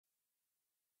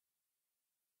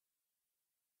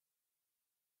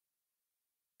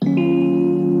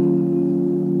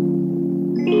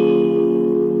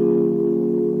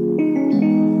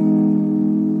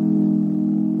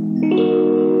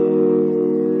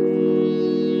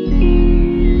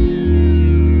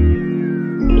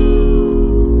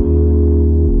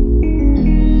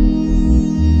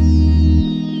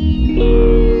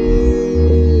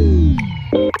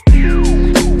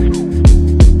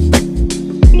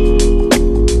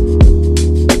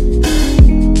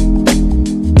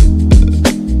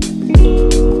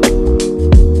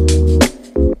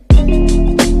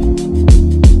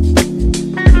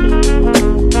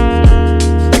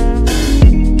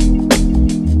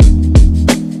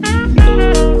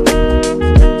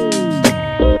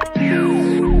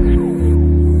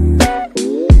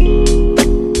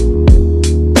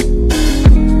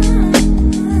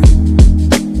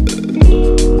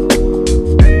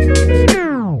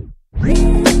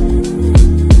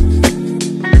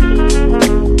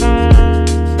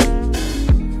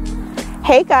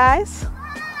Hey guys,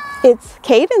 it's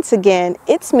Cadence again.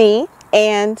 It's me,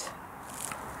 and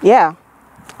yeah,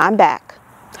 I'm back.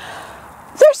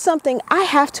 There's something I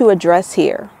have to address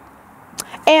here,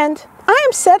 and I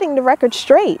am setting the record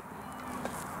straight.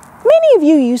 Many of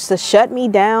you used to shut me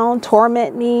down,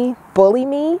 torment me, bully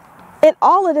me, and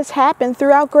all of this happened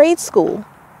throughout grade school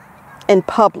and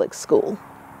public school.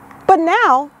 But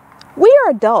now we are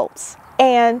adults,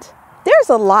 and there's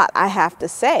a lot I have to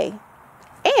say,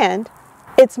 and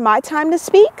it's my time to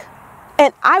speak,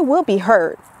 and I will be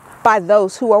heard by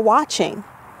those who are watching.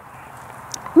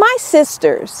 My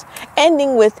sisters,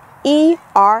 ending with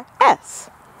ERS.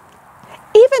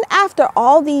 Even after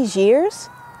all these years,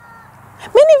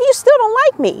 many of you still don't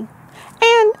like me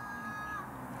and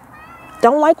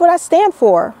don't like what I stand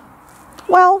for.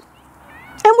 Well,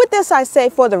 and with this I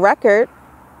say for the record,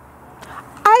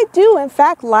 I do in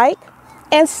fact like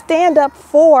and stand up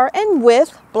for and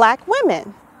with Black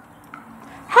women.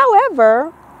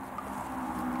 However,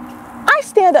 I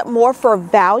stand up more for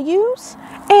values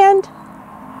and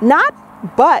not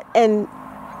but, and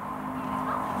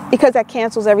because that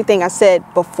cancels everything I said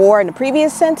before in the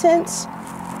previous sentence,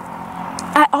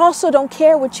 I also don't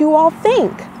care what you all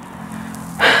think.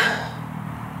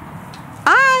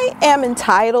 I am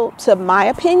entitled to my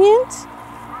opinions,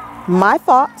 my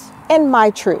thoughts, and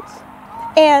my truth.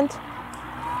 And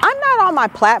I'm not on my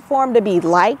platform to be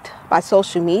liked by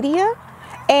social media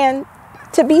and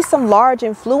to be some large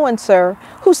influencer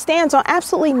who stands on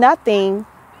absolutely nothing,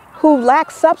 who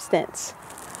lacks substance.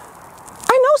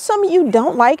 I know some of you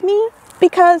don't like me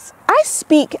because I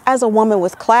speak as a woman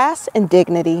with class and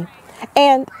dignity,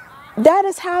 and that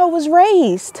is how I was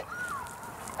raised.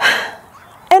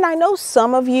 And I know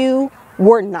some of you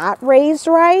were not raised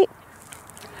right,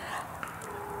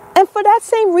 and for that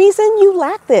same reason you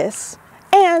lack this,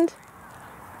 and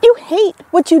you hate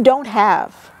what you don't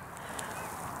have.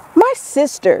 My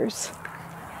sisters,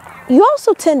 you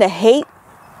also tend to hate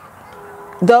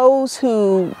those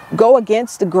who go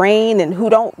against the grain and who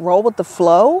don't roll with the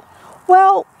flow.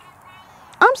 Well,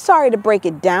 I'm sorry to break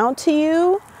it down to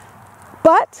you,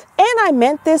 but, and I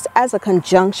meant this as a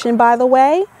conjunction, by the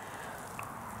way,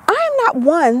 I am not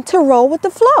one to roll with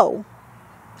the flow.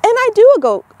 And I do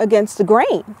go against the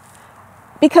grain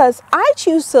because I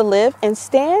choose to live and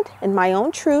stand in my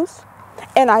own truth,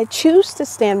 and I choose to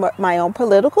stand with my own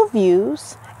political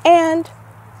views and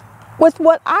with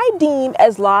what I deem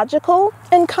as logical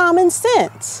and common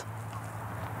sense.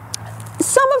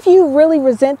 Some of you really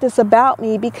resent this about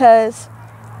me because,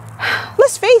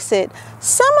 let's face it,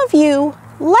 some of you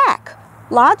lack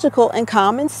logical and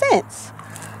common sense.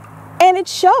 And it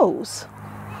shows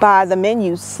by the men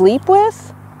you sleep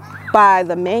with, by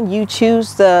the men you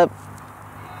choose to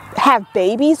have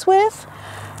babies with.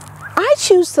 I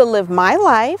choose to live my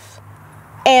life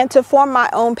and to form my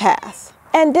own path.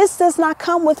 And this does not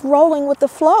come with rolling with the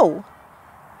flow,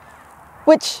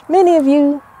 which many of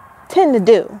you tend to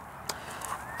do.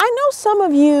 I know some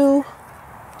of you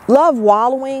love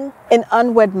wallowing in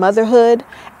unwed motherhood,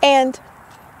 and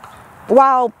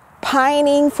while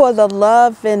pining for the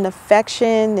love and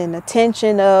affection and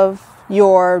attention of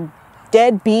your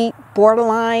deadbeat,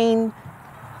 borderline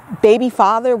baby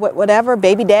father, whatever,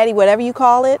 baby daddy, whatever you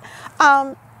call it,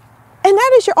 and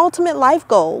that is your ultimate life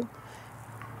goal.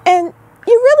 And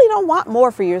you really don't want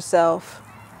more for yourself.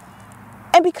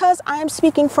 And because I am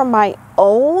speaking from my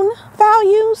own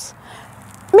values,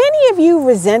 many of you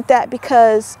resent that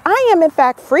because I am in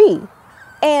fact free.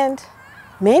 And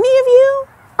many of you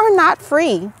are not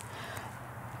free.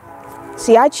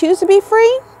 See, I choose to be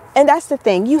free. And that's the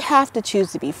thing. You have to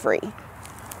choose to be free.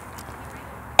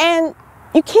 And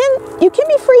you can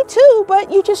be free too,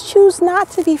 but you just choose not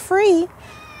to be free.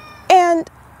 And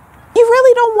you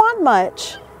really don't want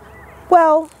much.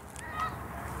 Well,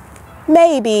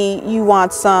 maybe you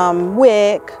want some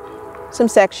WIC, some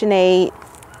Section 8,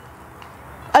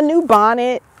 a new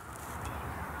bonnet.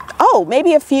 Oh,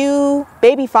 maybe a few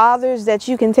baby fathers that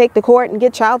you can take to court and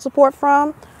get child support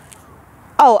from.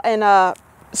 Oh, and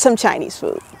some Chinese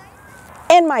food.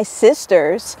 And my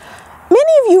sisters,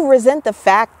 many of you resent the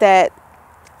fact that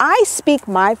I speak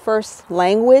my first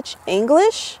language,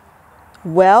 English,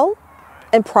 well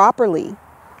and properly.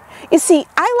 You see,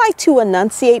 I like to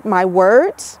enunciate my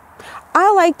words.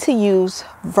 I like to use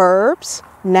verbs,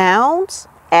 nouns,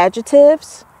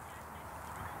 adjectives,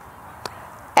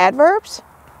 adverbs,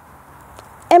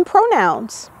 and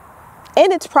pronouns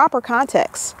in its proper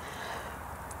context.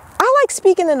 I like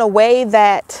speaking in a way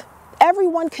that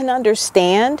everyone can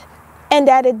understand and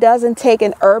that it doesn't take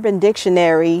an urban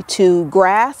dictionary to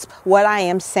grasp what I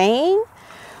am saying.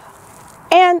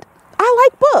 And I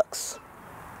like books,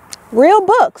 real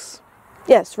books,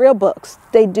 Yes, real books.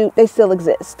 They still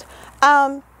exist.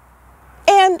 And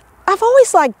I've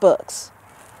always liked books.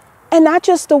 And not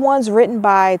just the ones written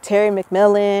by Terry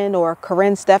McMillan or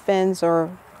Corinne Steffens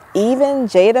or even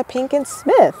Jada Pinkett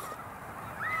Smith.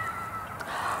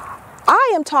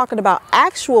 I am talking about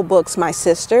actual books, my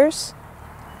sisters,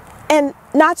 and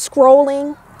not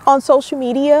scrolling on social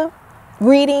media,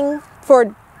 reading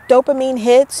for dopamine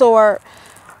hits, or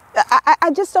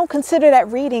I just don't consider that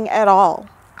reading at all.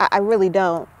 I really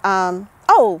don't.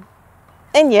 Oh,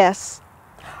 and yes,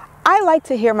 I like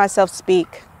to hear myself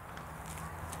speak.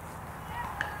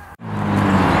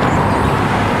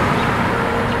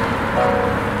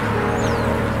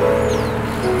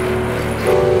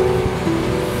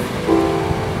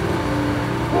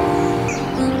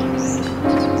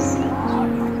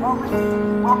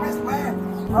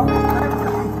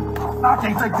 I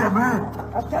can't take that, man.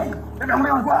 I can't. I'm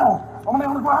on the ground. I'm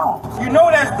on the ground. You know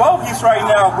that's bogus right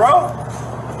now, bro.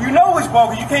 You know it's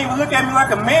bogus. You can't even look at me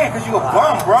like a man because you a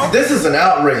bum, bro. This is an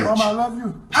outrage. Mama, I love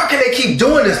you. How can they keep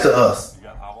doing this to us?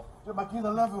 My kids, I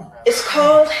love you. It's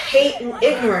called hate and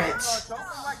ignorance.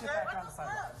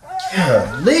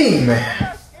 Golly,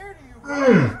 man.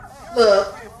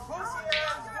 Look,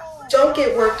 don't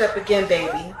get worked up again,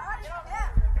 baby.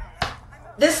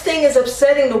 This thing is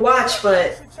upsetting to watch,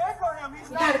 but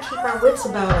we gotta keep our wits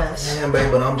about us. Man,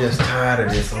 babe, but I'm just tired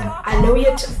of this. I know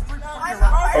you're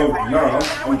Oh, no,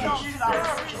 I'm just...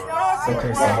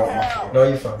 Okay, son. No,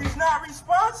 you're fine. He's not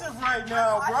responsive right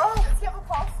now, bro.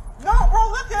 No, bro,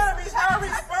 look at him. He's not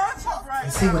responsive right now.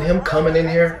 You see, with him coming in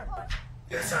here,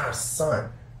 that's our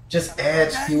son. Just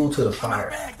adds fuel to the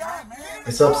fire.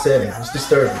 It's upsetting. It's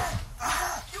disturbing.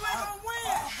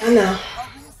 I know.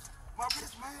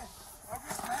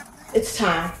 It's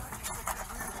time.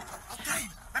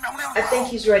 I think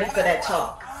he's ready for that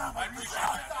talk.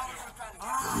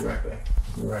 You're right, babe.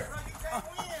 You're right.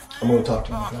 I'm gonna talk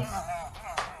to him, okay?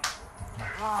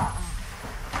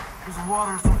 Get some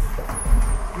water or something.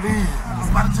 Please. I'm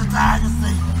about to die, you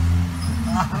see.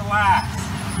 Relax.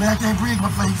 Man, I can't breathe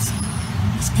my face.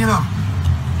 Just get up.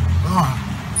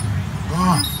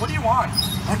 What do you want?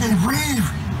 I can't breathe.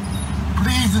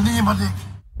 Please, the knee in my dick.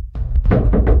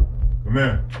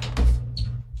 Man.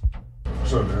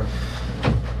 What's up, man?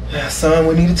 Yeah, son,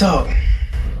 we need to talk.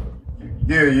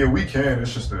 Yeah, we can.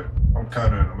 It's just that I'm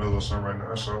kind of in the middle of something right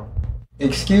now, so.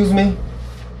 Excuse me?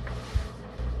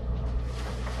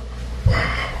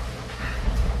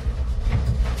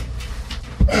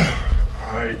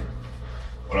 Alright.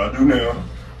 What I do now?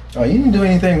 Oh, you didn't do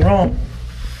anything wrong.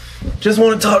 Just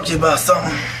want to talk to you about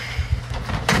something.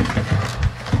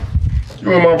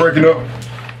 You and Mom breaking up?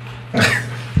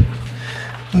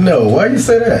 No, why you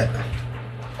say that?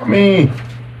 I mean,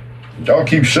 y'all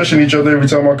keep shushing each other every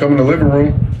time I come in the living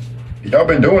room. Y'all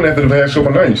been doing that for the past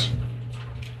couple nights.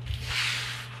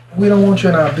 We don't want you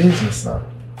in our business, son.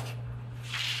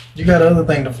 You got other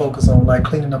thing to focus on, like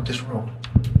cleaning up this room.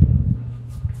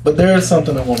 But there is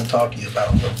something I want to talk to you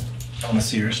about, but on a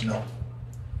serious note.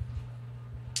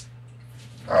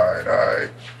 Alright.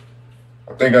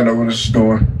 I think I know where this is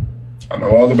going. I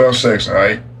know all about sex,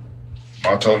 alright?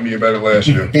 Mom told me about it last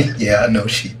year. Yeah, I know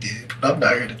she did, but I'm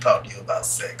not here to talk to you about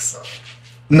sex, son.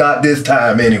 Not this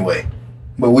time, anyway.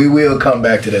 But we will come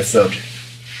back to that subject.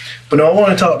 But no, I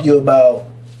want to talk to you about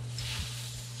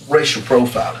racial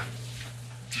profiling.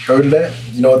 You heard of that?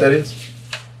 You know what that is?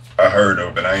 I heard of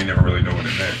it, but I ain't never really knew what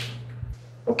it meant.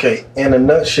 Okay, in a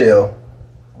nutshell,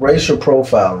 racial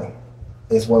profiling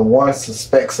is when one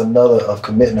suspects another of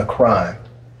committing a crime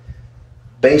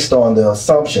based on the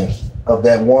assumption of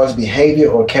that one's behavior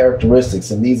or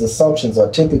characteristics, and these assumptions are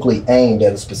typically aimed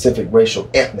at a specific racial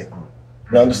ethnic group.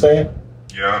 You understand?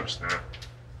 Yeah, I understand.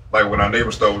 Like when our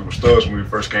neighbors thought we were thugs when we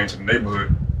first came to the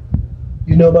neighborhood.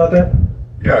 You know about that?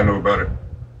 Yeah, I know about it.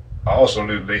 I also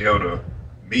knew they held a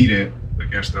meeting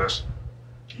against us.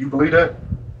 Can you believe that?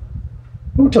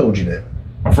 Who told you that?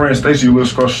 My friend Stacy who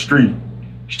lives across the street.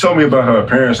 She told me about how her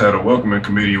parents had a welcoming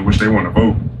committee in which they want to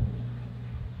vote.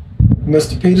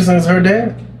 Mr. Peterson's her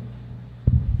dad?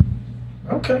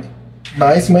 Okay.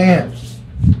 Nice man.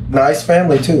 Nice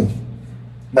family, too.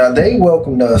 Now, they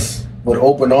welcomed us with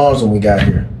open arms when we got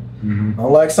here. Mm-hmm.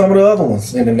 Unlike some of the other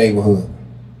ones in the neighborhood.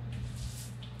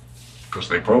 Because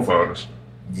they profiled us.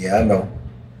 Yeah, I know.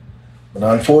 But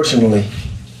unfortunately,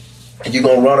 you're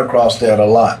going to run across that a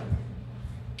lot.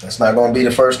 That's not going to be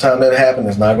the first time that happened.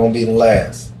 It's not going to be the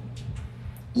last.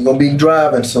 You're going to be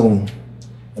driving soon.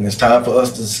 And it's time for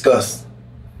us to discuss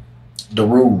the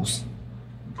rules.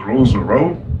 The rules of the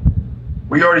road?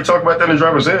 We already talked about that in the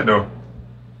driver's ed, though.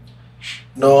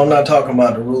 No, I'm not talking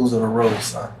about the rules of the road,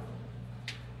 son.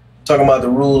 I'm talking about the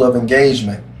rule of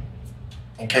engagement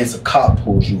in case a cop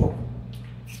pulls you over.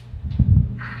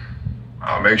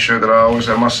 I'll make sure that I always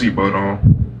have my seatbelt on.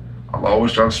 I'll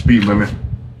always try the speed limit.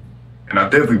 And I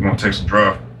definitely won't take some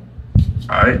drive.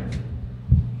 All right?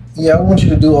 Yeah, I want you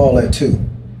to do all that too.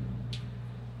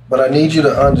 But I need you to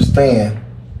understand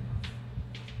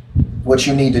what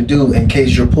you need to do in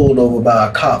case you're pulled over by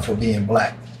a cop for being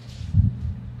black.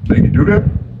 They can do that?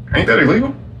 Ain't that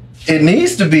illegal? It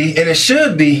needs to be, and it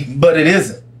should be, but it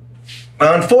isn't.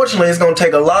 Unfortunately, it's going to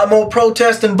take a lot more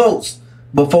protests and votes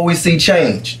before we see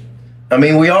change. I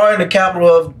mean, we are in the capital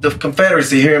of the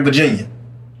Confederacy here in Virginia.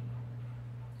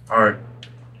 All right.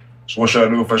 So what should I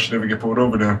do if I should ever get pulled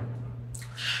over then?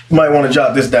 You might want to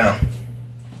jot this down.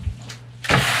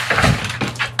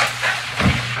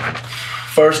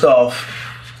 First off,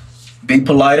 be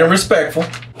polite and respectful.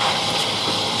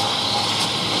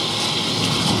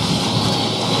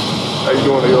 How you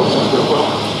doing, yo?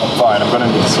 I'm fine. I'm gonna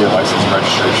need to see your license and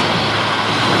registration.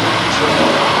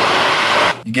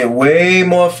 You get way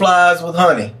more flies with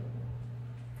honey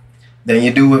than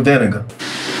you do with vinegar.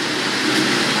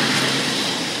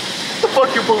 What the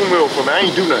fuck you pulling me over for, man? I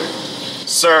ain't do nothing.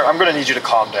 Sir, I'm gonna need you to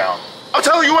calm down. I'm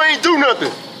telling you I ain't do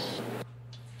nothing.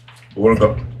 But what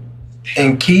if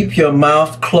And keep your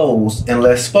mouth closed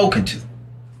unless spoken to.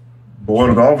 But one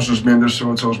of the officers being this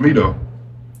towards me though?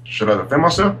 Should I defend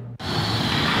myself?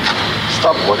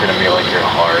 Stop looking at me like you're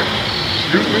hard.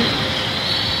 Excuse me?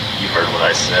 You heard what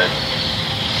I said.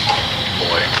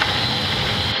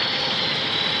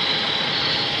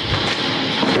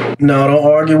 Boy. No, don't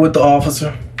argue with the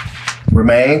officer.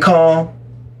 Remain calm.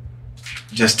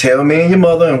 Just tell me and your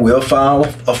mother and we'll file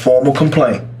a formal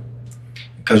complaint.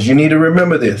 Because you need to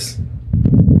remember this.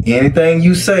 Anything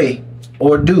you say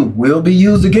or do will be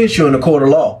used against you in the court of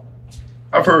law.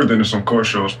 I've heard that in some court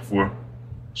shows before.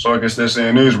 So I guess that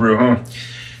saying is real, huh?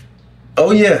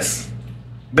 Oh yes.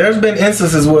 There's been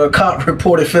instances where a cop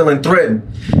reported feeling threatened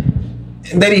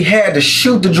and that he had to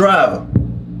shoot the driver.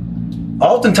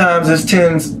 Oftentimes this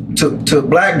tends to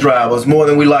black drivers more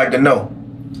than we like to know.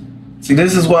 See,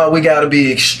 this is why we gotta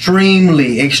be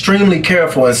extremely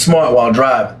careful and smart while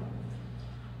driving.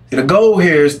 See, the goal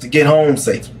here is to get home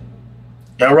safely.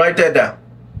 Now write that down.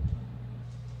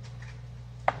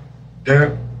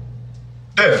 Dad?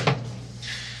 Dad?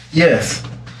 Yes.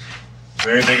 Is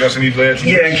there anything else I need to add to?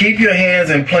 Yeah, and keep your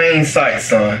hands in plain sight,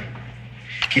 son.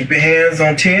 Keep your hands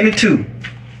on 10 and 2.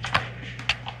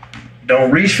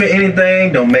 Don't reach for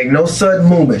anything. Don't make no sudden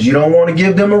movements. You don't want to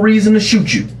give them a reason to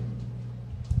shoot you.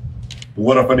 But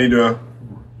what if I need to,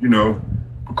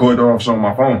 record the officer on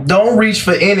my phone? Don't reach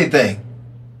for anything.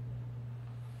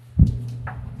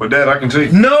 But Dad, I can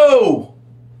take. No!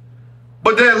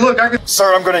 But Dad, look, I can.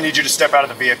 Sir, I'm gonna need you to step out of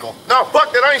the vehicle. No,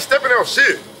 fuck that. I ain't stepping out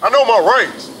shit. I know my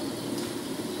rights.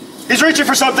 He's reaching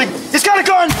for something. He's got a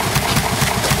gun!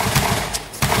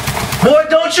 Boy,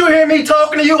 don't you hear me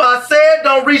talking to you? I said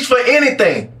don't reach for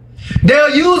anything.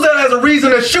 They'll use that as a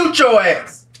reason to shoot your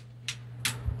ass.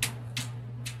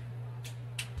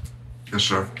 Yes,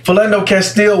 sir. Philando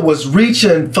Castile was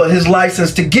reaching for his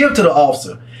license to give to the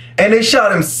officer, and they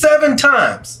shot him 7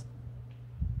 times.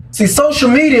 See, social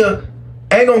media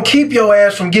ain't gonna keep your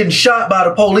ass from getting shot by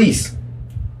the police.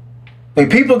 And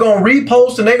people gonna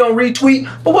repost and they gonna retweet,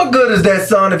 but what good is that,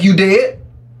 son, if you dead?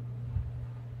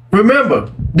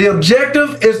 Remember, the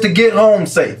objective is to get home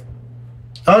safe.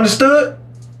 Understood?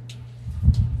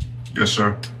 Yes,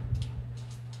 sir.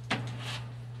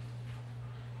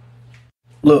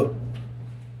 Look,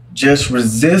 just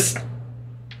resist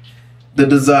the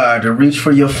desire to reach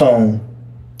for your phone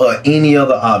or any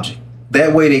other object.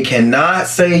 That way they cannot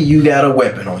say you got a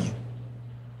weapon on you.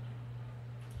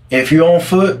 If you're on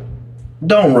foot,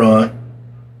 don't run.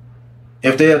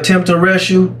 If they attempt to arrest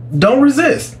you, don't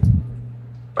resist.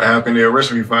 But how can they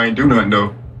arrest me if I ain't do nothing,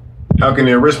 though? How can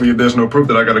they arrest me if there's no proof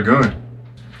that I got a gun?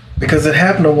 Because it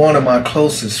happened to one of my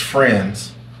closest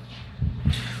friends.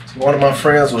 So one of my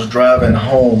friends was driving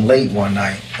home late one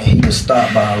night and he was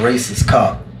stopped by a racist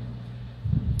cop.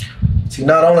 See,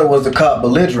 not only was the cop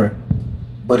belligerent,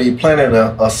 but he planted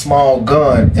a small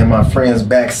gun in my friend's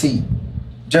back seat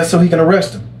just so he can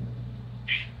arrest him.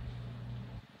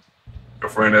 Your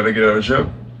friend had to get out of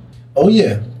jail? Oh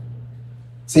yeah.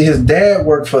 See, his dad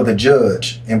worked for the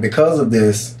judge, and because of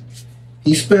this,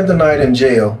 he spent the night in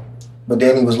jail, but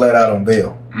then he was let out on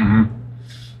bail. Mm-hmm.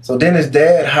 So then his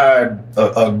dad hired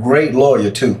a great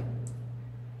lawyer too.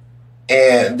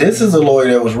 And this is a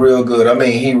lawyer that was real good. I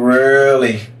mean, he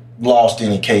rarely lost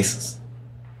any cases.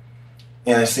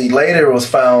 And see, later it was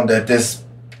found that this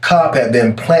cop had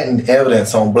been planting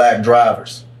evidence on black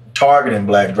drivers, targeting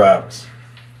black drivers.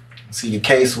 See, the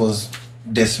case was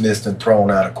dismissed and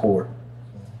thrown out of court.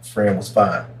 friend was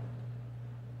fine.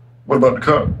 What about the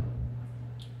cop?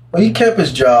 Well, he kept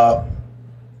his job.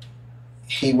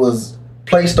 He was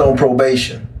placed on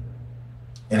probation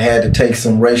and had to take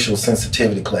some racial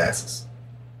sensitivity classes.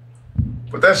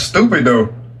 But that's stupid,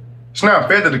 though. It's not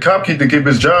fair that the cop get to keep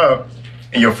his job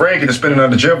and your friend get to spend it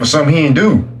out of jail for something he ain't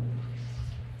do.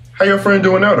 How your friend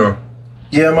doing now, though?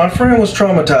 Yeah, my friend was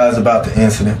traumatized about the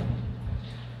incident.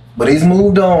 But he's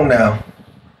moved on now.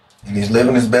 And he's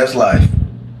living his best life.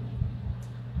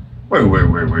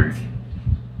 Wait.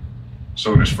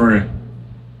 So this friend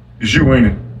is you, ain't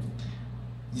it?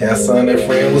 Yes, son, that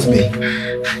friend was me.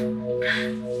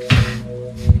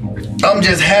 I'm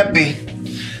just happy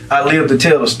I lived to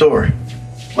tell the story.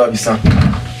 Love you, son.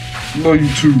 Love you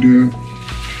too, dude.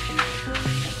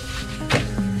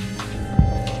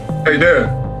 Hey,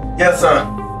 Dad. Yes,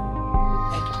 son.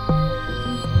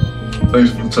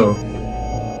 Thanks for the talk.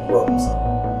 Welcome, son.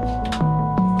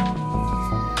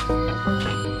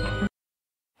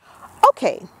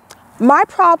 Okay, my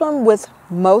problem with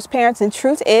most parents in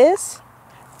truth is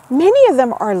many of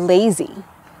them are lazy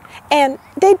and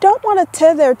they don't want to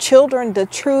tell their children the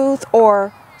truth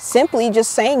or simply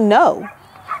just saying no.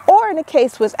 Or in the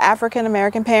case with African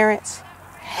American parents,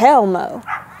 hell no.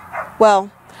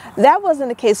 Well, that wasn't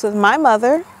the case with my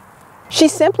mother. She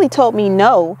simply told me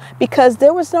no because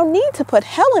there was no need to put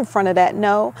hell in front of that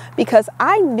no because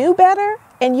I knew better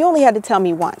and you only had to tell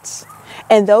me once.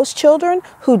 And those children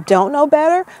who don't know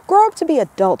better grow up to be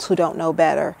adults who don't know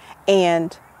better.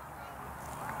 And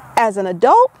as an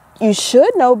adult, you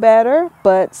should know better,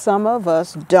 but some of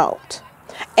us don't.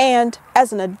 And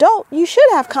as an adult, you should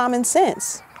have common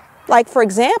sense. Like, for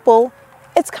example,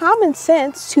 it's common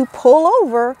sense to pull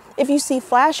over if you see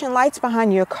flashing lights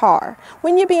behind your car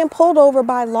when you're being pulled over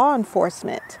by law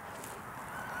enforcement.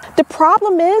 The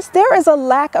problem is there is a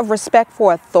lack of respect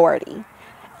for authority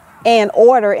and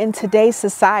order in today's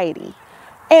society.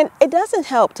 And it doesn't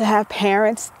help to have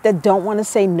parents that don't want to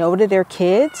say no to their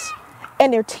kids,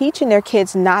 and they're teaching their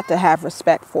kids not to have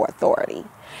respect for authority.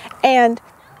 And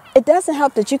it doesn't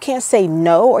help that you can't say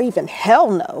no or even hell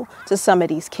no to some of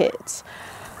these kids.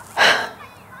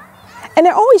 And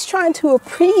they're always trying to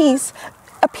appease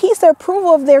the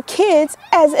approval of their kids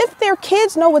as if their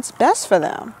kids know what's best for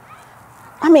them.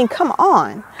 I mean, come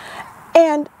on.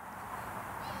 And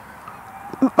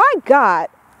my God,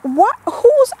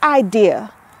 whose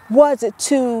idea was it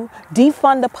to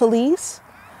defund the police?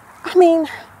 I mean,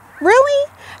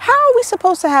 really? How are we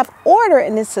supposed to have order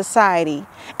in this society?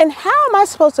 And how am I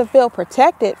supposed to feel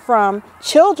protected from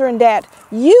children that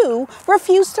you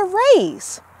refuse to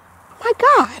raise? My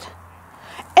God.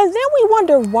 And then we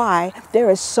wonder why there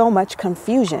is so much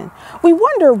confusion. We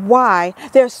wonder why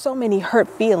there's so many hurt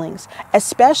feelings,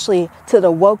 especially to the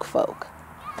woke folk.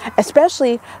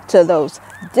 Especially to those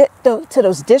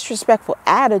disrespectful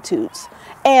attitudes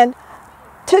and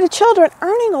to the children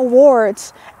earning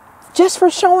awards just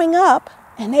for showing up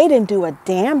and they didn't do a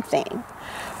damn thing.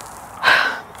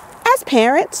 As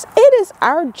parents, it is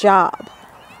our job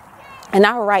and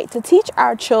our right to teach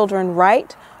our children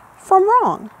right from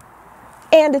wrong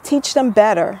and to teach them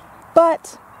better.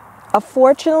 But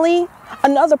unfortunately,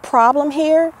 another problem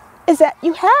here is that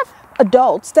you have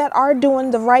adults that are doing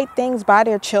the right things by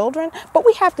their children, but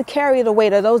we have to carry the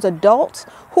weight of those adults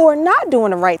who are not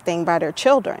doing the right thing by their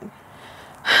children.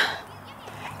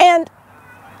 And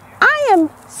I am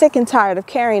sick and tired of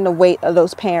carrying the weight of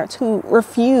those parents who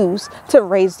refuse to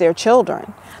raise their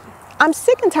children. I'm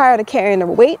sick and tired of carrying the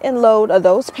weight and load of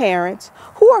those parents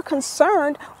who are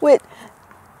concerned with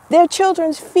their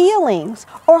children's feelings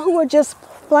or who are just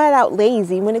flat out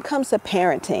lazy when it comes to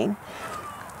parenting.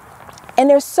 And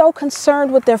they're so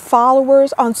concerned with their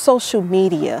followers on social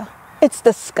media. It's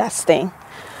disgusting.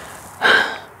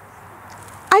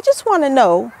 I just want to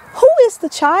know, who is the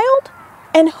child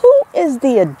and who is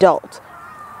the adult?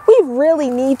 We really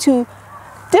need to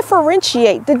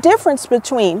differentiate the difference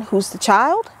between who's the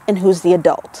child and who's the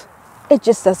adult. It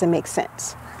just doesn't make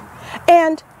sense.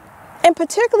 And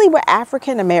particularly with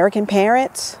African American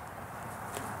parents,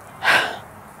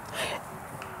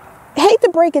 hate to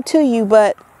break it to you,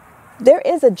 but there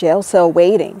is a jail cell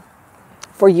waiting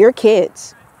for your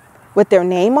kids with their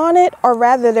name on it, or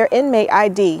rather their inmate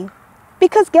ID.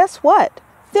 Because guess what?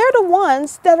 They're the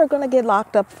ones that are going to get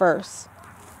locked up first.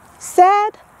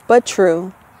 Sad, but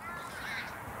true.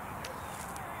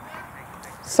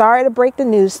 Sorry to break the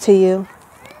news to you.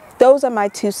 Those are my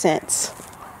 2 cents.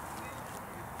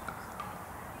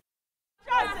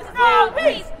 Justice, no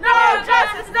peace! No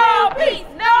justice, no peace!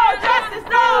 No justice,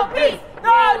 no peace!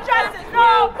 No justice,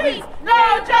 no peace!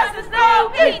 No justice, no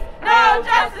peace! No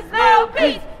justice, no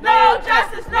peace! No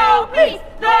justice, no peace!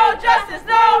 no justice,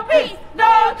 no peace,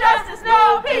 no justice,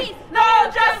 no peace,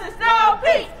 no justice, no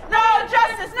peace, no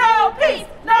justice, no peace,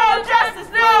 no justice,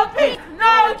 no peace,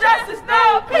 no justice,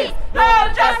 no peace,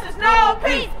 no justice, no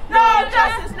peace, no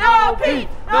justice, no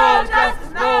peace, no justice, no peace, no justice,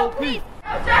 no peace,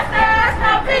 no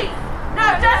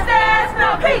justice, no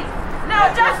peace, no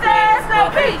justice, no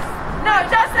peace, no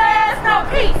justice, no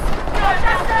peace, no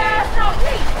justice, no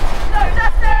peace, no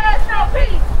justice, no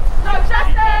peace, no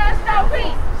justice, no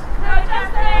peace, no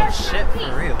justice. Shit,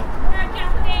 for real.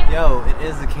 Yo, it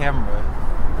is a camera.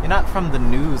 You're not from the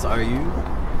news, are you?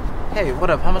 Hey, what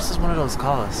up? How much does one of those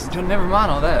cost? Joe, never mind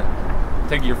all that.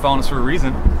 Take your phone is for a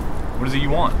reason. What is it you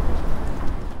want?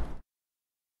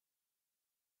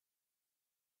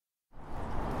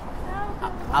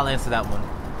 I'll answer that one.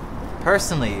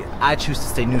 Personally, I choose to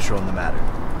stay neutral in the matter.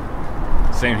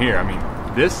 Same here. I mean,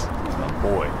 this is my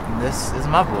boy. This is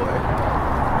my boy.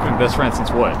 We've been best friends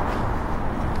since what?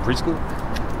 Preschool?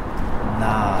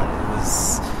 Nah, it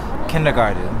was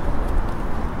kindergarten.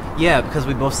 Yeah, because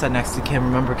we both sat next to Kim.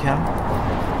 Remember Kim?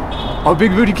 Oh,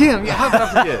 Big Booty Kim. Yeah, how could I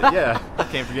forget? Yeah,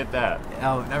 can't forget that.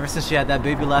 Oh, ever since she had that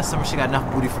baby last summer, she got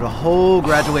enough booty for the whole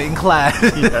graduating class.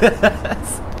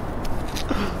 Yes.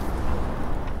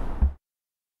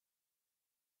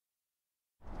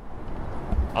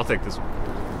 I'll take this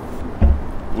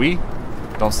one. We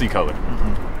don't see color.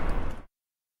 Mm-hmm.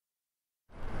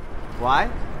 Why?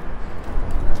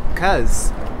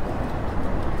 Because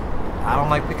I don't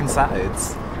like picking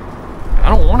sides. I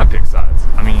don't want to pick sides.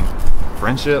 I mean,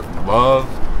 friendship, love,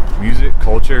 music,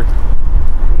 culture,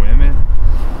 women,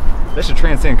 they should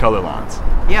transcend color lines.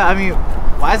 Yeah, I mean,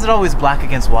 why is it always black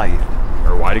against white?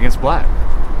 Or white against black.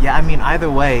 Yeah, I mean, either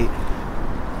way,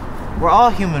 we're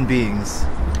all human beings.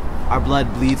 Our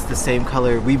blood bleeds the same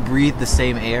color. We breathe the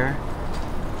same air.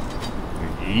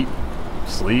 We eat,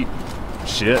 sleep,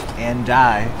 shit. And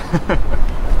die.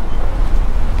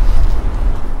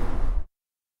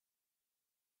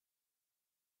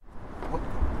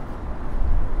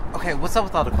 Okay, what's up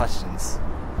with all the questions?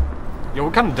 Yo,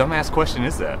 what kind of dumbass question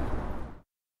is that?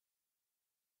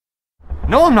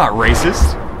 No, I'm not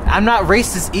racist. I'm not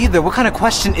racist either. What kind of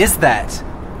question is that?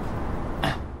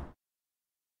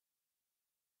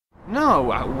 No,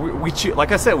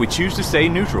 like I said, we choose to stay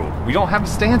neutral. We don't have a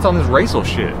stance on this racial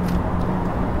shit.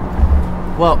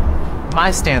 Well,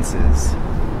 my stance is,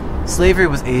 slavery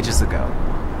was ages ago.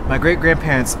 My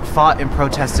great-grandparents fought and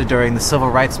protested during the civil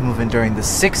rights movement during the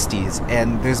 60s,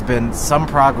 and there's been some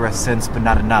progress since, but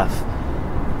not enough.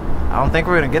 I don't think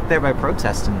we're gonna get there by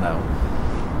protesting, though.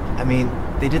 I mean,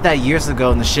 they did that years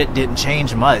ago and the shit didn't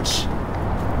change much.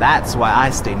 That's why I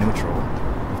stay neutral.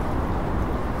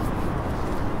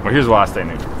 Well, here's why I stay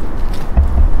neutral.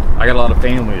 I got a lot of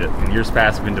family that in years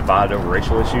past have been divided over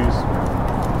racial issues.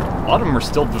 A lot of them are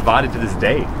still divided to this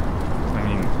day. I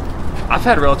mean, I've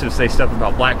had relatives say stuff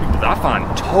about black people that I find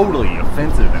totally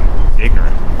offensive and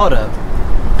ignorant. Hold up.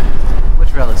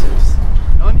 Which relatives?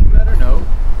 None you met or know.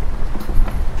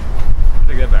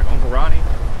 Take that back. Uncle Ronnie,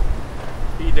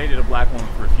 he dated a black woman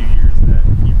for a few years that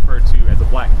he referred to as a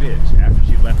black bitch after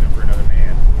she left him for another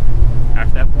man.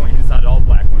 After that point, he decided all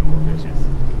black women were bitches.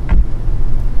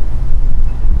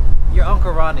 Your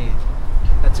Uncle Ronnie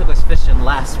that took us fishing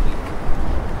last week.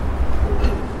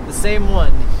 The same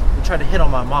one who tried to hit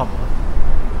on my mama.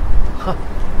 Huh.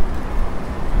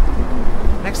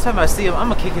 Next time I see him, I'm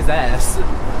gonna kick his ass.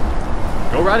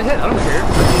 Go right ahead, I don't care.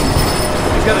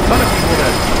 He's got a ton of people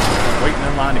that's waiting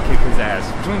in line to kick his ass.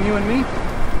 Between you and me,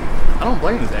 I don't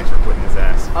blame his ex for quitting his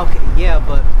ass. Okay, yeah,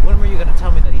 but when were you gonna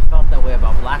tell me that he felt that way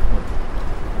about black women?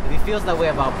 If he feels that way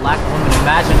about black women,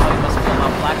 imagine how he must feel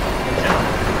about black people in general.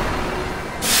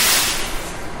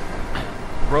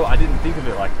 Bro, I didn't think of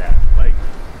it like that. Like,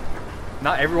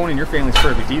 not everyone in your family's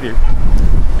perfect either.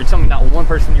 You're telling me not one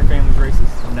person in your family's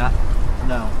racist? No.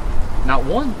 Not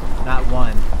one? Not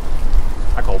one.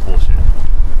 I call bullshit.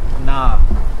 Nah,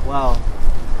 well,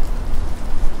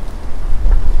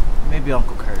 maybe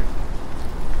Uncle Kurt.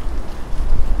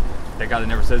 That guy that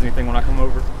never says anything when I come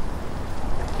over?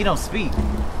 He don't speak.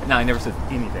 No, he never says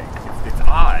anything. It's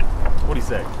odd. What'd he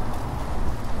say?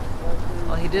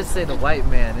 Well, he did say the white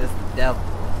man is the devil.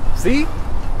 See?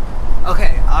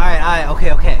 Okay, alright,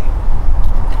 okay.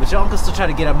 But your uncle still trying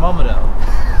to get at mama though.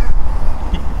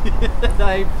 That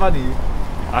ain't funny.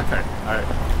 Okay, alright.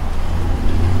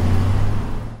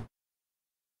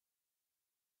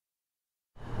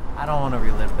 I don't want to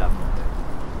relive that moment.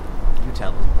 You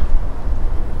tell him.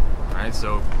 Alright,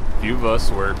 so a few of us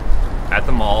were at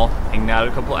the mall, hanging out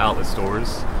at a couple outlet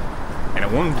stores, and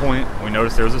at one point we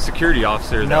noticed there was a security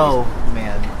officer that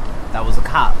man, that was a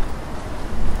cop.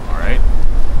 Alright.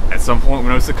 At at some point, we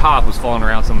noticed a cop was following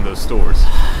around some of those stores.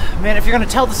 Man, if you're gonna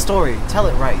tell the story, tell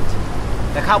it right.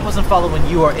 That cop wasn't following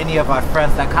you or any of our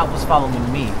friends. That cop was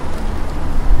following me.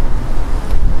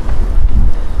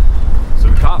 So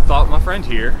the cop thought my friend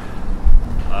here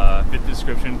fit the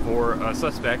description for a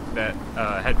suspect that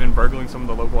had been burgling some of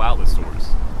the local outlet stores.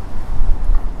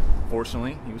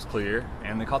 Fortunately, he was clear,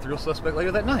 and they caught the real suspect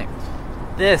later that night.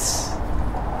 This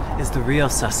is the real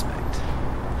suspect.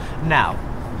 Now,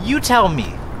 you tell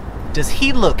me, does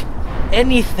he look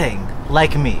anything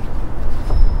like me?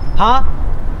 Huh?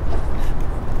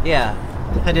 Yeah,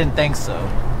 I didn't think so.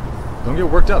 Don't get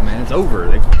worked up, man. It's over.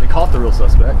 They caught the real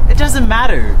suspect. It doesn't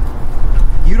matter.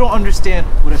 You don't understand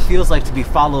what it feels like to be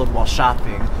followed while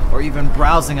shopping, or even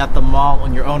browsing at the mall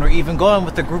on your own, or even going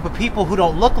with a group of people who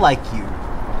don't look like you.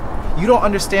 You don't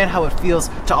understand how it feels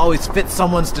to always fit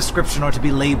someone's description or to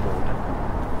be labeled.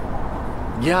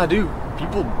 Yeah, I do.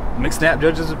 People make snap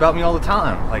judgments about me all the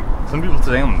time. Like, some people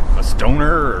say I'm a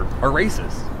stoner or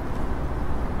racist.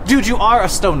 Dude, you are a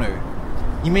stoner.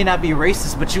 You may not be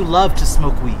racist, but you love to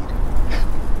smoke weed.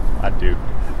 I do.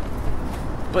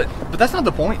 But that's not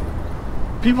the point.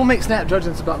 People make snap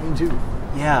judgments about me too.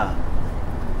 Yeah,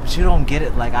 but you don't get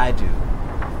it like I do.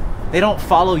 They don't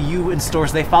follow you in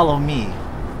stores, they follow me.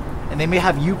 And they may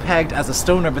have you pegged as a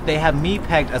stoner, but they have me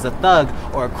pegged as a thug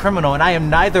or a criminal, and I am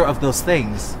neither of those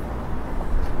things.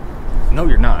 No,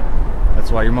 you're not.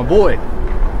 That's why you're my boy.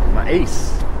 My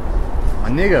ace. My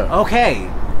nigga. Okay,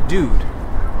 dude.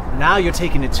 Now you're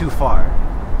taking it too far.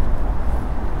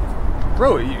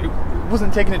 Bro, you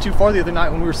wasn't taking it too far the other night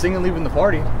when we were singing Leaving the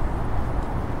Party.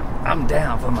 I'm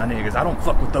down for my niggas. I don't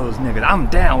fuck with those niggas. I'm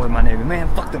down with my niggas. Man,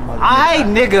 fuck them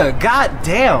motherfuckers. Nigga,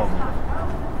 goddamn.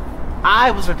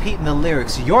 I was repeating the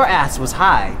lyrics. Your ass was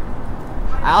high.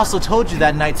 I also told you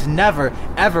that night to never,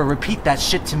 ever repeat that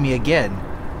shit to me again.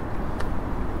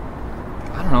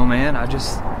 I don't know, man. I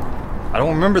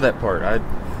don't remember that part. I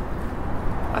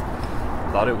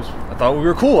thought we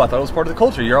were cool. I thought it was part of the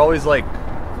culture. You're always like,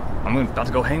 I'm about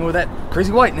to go hang with that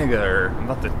crazy white nigga, or I'm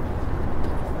about to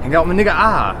hang out with my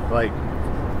nigga Like,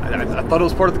 I thought it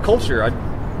was part of the culture. I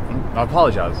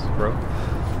apologize, bro.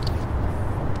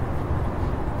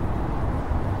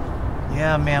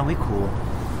 Yeah, man, we cool.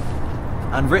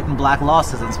 Unwritten black law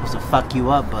says I'm supposed to fuck you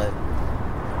up, but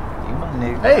you my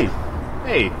nigga.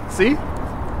 Hey, see?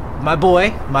 My boy.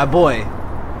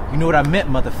 You know what I meant,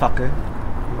 motherfucker.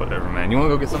 Whatever, man. You wanna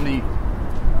go get something to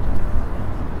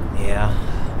eat? Yeah.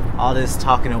 All this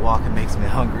talking and walking makes me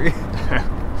hungry.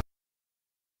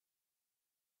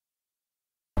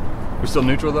 We're still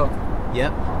neutral, though?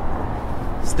 Yep.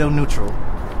 Still neutral.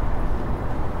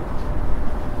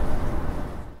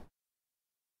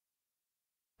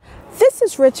 This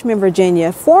is Richmond,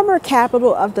 Virginia, former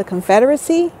capital of the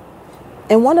Confederacy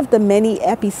and one of the many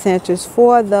epicenters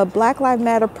for the Black Lives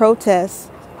Matter protests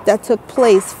that took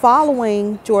place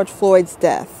following George Floyd's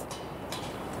death.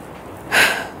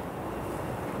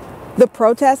 The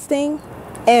protesting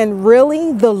and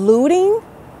really the looting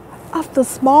of the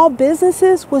small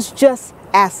businesses was just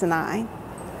asinine.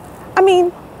 I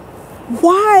mean,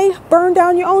 why burn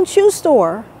down your own shoe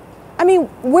store? I mean,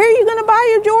 where are you going to buy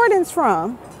your Jordans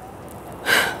from?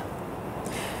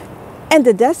 And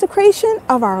the desecration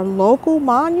of our local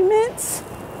monuments?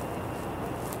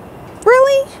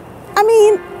 Really? I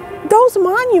mean, those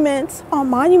monuments on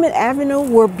Monument Avenue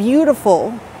were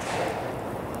beautiful.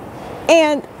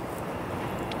 And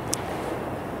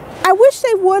I wish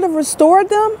they would have restored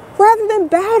them rather than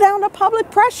bow down to public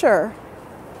pressure.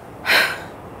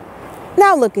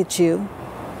 Now look at you.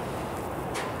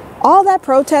 All that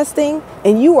protesting,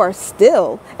 and you are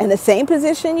still in the same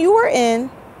position you were in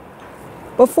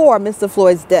before Mr.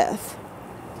 Floyd's death.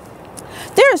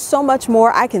 There is so much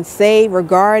more I can say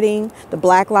regarding the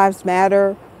Black Lives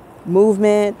Matter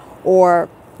movement or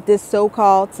this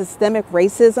so-called systemic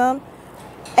racism,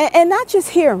 and not just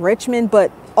here in Richmond,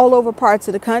 but all over parts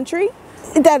of the country,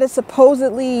 that is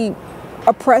supposedly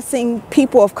oppressing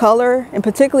people of color, and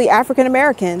particularly African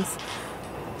Americans.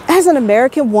 As an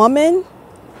American woman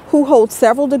who holds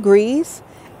several degrees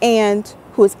and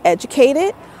who is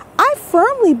educated, I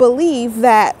firmly believe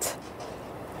that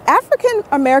African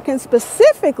Americans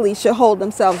specifically should hold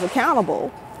themselves accountable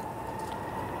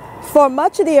for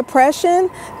much of the oppression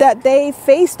that they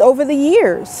faced over the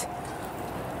years.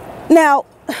 Now,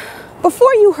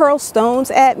 before you hurl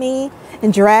stones at me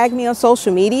and drag me on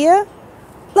social media,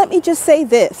 let me just say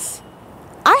this.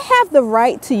 I have the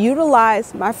right to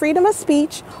utilize my freedom of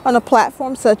speech on a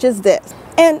platform such as this.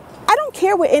 And I don't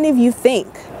care what any of you think.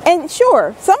 And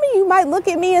sure, some of you might look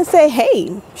at me and say,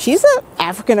 hey, she's an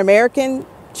African American.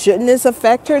 Shouldn't this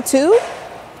affect her too?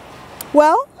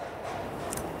 Well,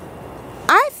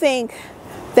 I think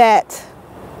that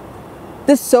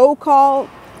the so-called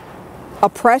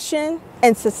oppression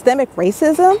and systemic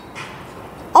racism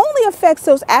only affects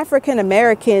those African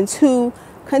Americans who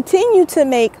continue to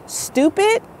make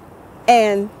stupid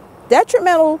and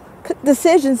detrimental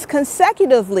decisions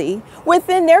consecutively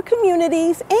within their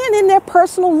communities and in their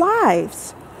personal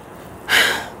lives.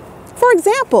 For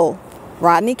example,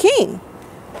 Rodney King.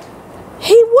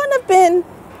 He wouldn't have been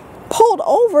pulled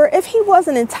over if he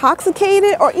wasn't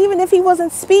intoxicated or even if he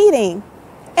wasn't speeding.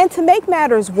 And to make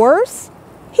matters worse,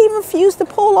 he refused to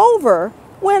pull over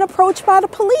when approached by the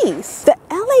police. The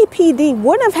LAPD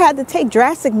wouldn't have had to take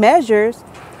drastic measures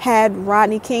had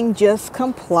Rodney King just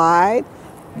complied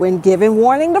when given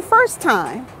warning the first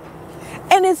time.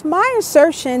 And it's my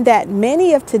assertion that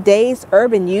many of today's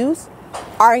urban youth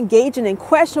are engaging in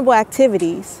questionable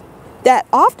activities that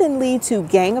often lead to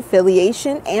gang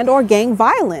affiliation and or gang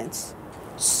violence.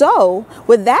 So,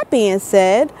 with that being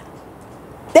said,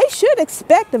 they should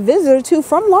expect a visit or two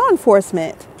from law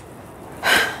enforcement.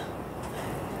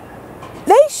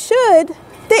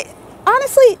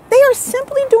 Honestly, they are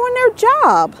simply doing their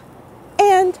job.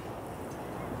 And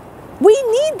we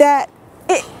need that.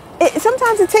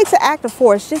 Sometimes it takes an act of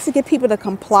force just to get people to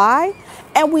comply.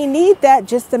 And we need that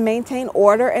just to maintain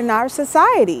order in our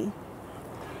society.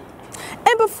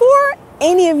 And before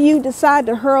any of you decide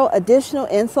to hurl additional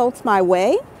insults my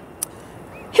way,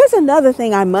 here's another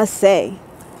thing I must say.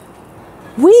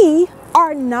 We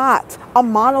are not a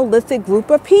monolithic group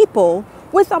of people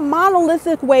with a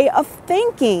monolithic way of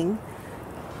thinking.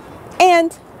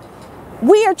 And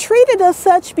we are treated as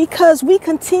such because we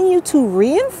continue to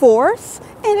reinforce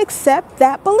and accept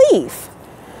that belief.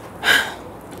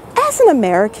 As an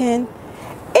American,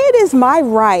 it is my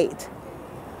right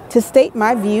to state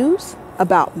my views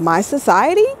about my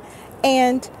society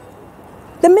and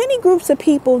the many groups of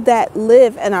people that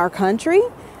live in our country,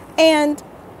 and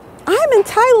I'm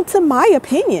entitled to my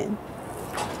opinion.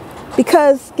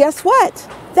 Because guess what?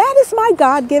 That is my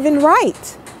God-given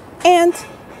right. And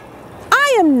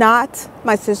I am not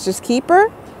my sister's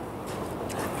keeper.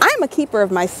 I'm a keeper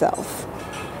of myself.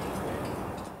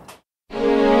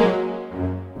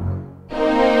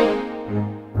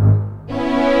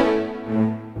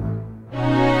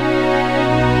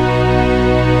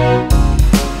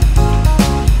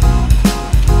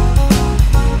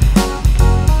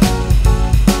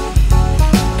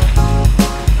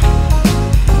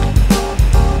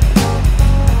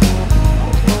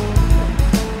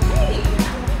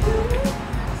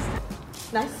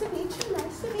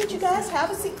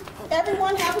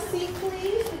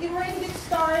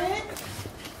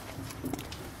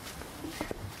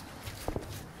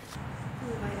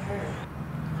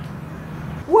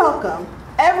 Welcome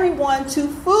everyone to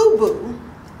FUBU,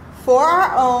 For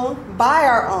Our Own, By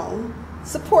Our Own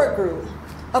support group,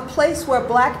 a place where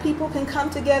Black people can come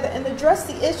together and address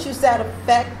the issues that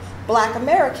affect Black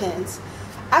Americans.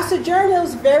 Our sojourn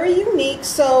is very unique,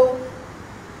 so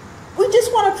we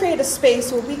just want to create a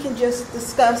space where we can just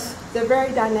discuss the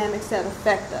very dynamics that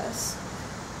affect us.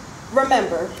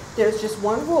 Remember, there's just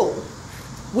one rule.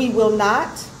 We will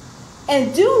not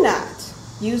and do not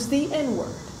use the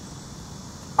N-word.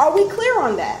 Are we clear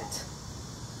on that?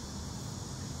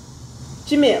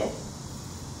 Jameil?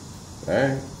 All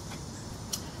right.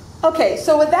 Okay,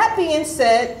 so with that being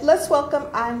said, let's welcome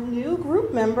our new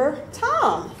group member,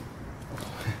 Tom.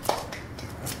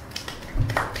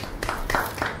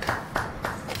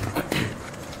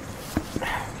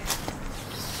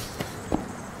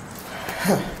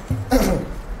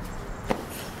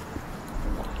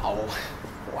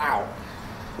 Wow.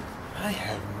 I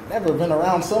have never been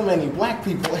around so many Black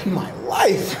people in my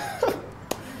life.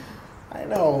 I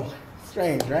know.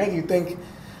 Strange, right? You'd think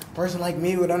a person like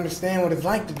me would understand what it's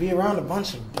like to be around a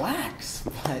bunch of Blacks,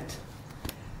 but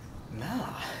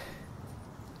nah.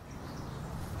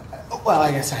 Well,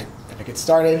 I guess I better get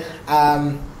started.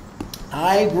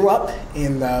 I grew up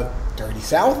in the dirty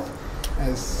South,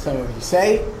 as some of you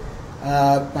say.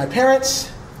 My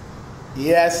parents,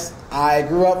 yes, I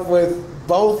grew up with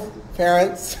both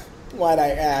parents, might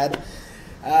I add,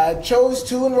 chose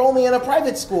to enroll me in a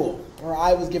private school where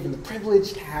I was given the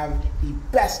privilege to have the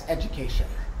best education.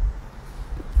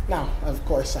 Now, of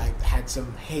course, I had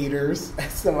some haters,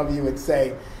 as some of you would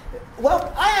say.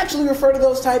 Well, I actually refer to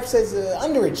those types as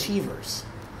underachievers.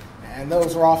 And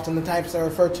those were often the types that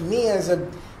referred to me as a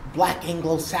Black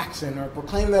Anglo-Saxon or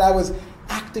proclaimed that I was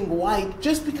acting white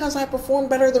just because I performed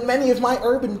better than many of my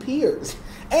urban peers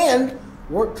and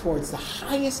worked towards the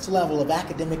highest level of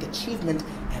academic achievement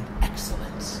and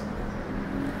excellence.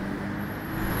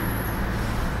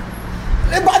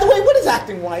 And by the way, what is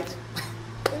acting white?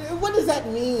 What does that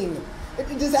mean?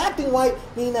 Does acting white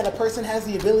mean that a person has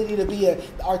the ability to be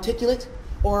articulate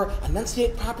or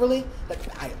enunciate properly? Like,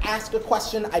 I ask a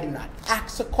question, I do not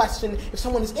ask a question. If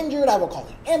someone is injured, I will call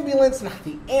the ambulance, not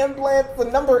the ambulance. The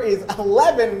number is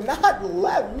 11, not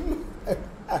 11.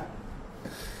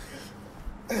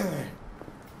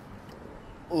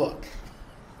 Look,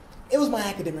 it was my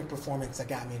academic performance that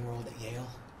got me enrolled at Yale.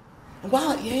 And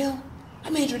while at Yale, I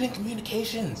majored in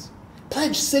communications,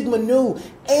 pledged Sigma Nu,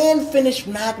 and finished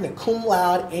magna cum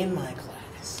laude in my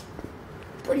class.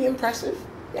 Pretty impressive,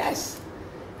 yes.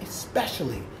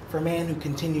 Especially for a man who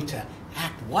continued to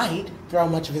act white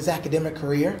throughout much of his academic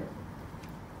career.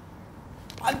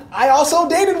 I also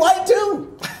dated white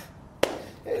too.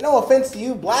 No offense to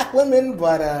you black women,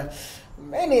 but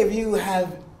many of you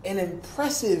have an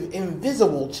impressive,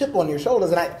 invisible chip on your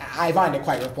shoulders, and I find it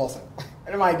quite repulsive.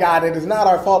 Oh my God, it is not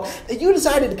our fault that you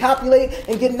decided to copulate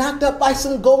and get knocked up by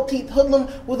some gold-teeth hoodlum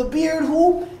with a beard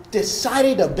who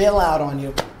decided to bail out on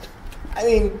you. I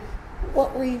mean,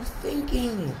 what were you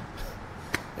thinking?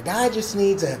 The guy just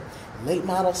needs a late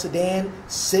model sedan,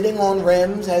 sitting on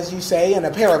rims, as you say, and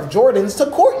a pair of Jordans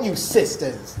to court you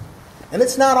sisters. And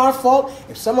it's not our fault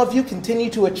if some of you continue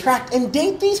to attract and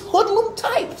date these hoodlum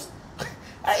types.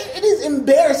 It is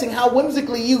embarrassing how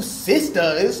whimsically you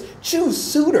sisters choose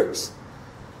suitors.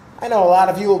 I know a lot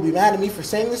of you will be mad at me for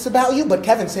saying this about you, but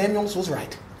Kevin Samuels was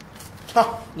right.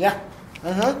 Huh, yeah,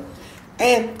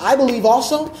 And I believe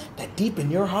also that deep in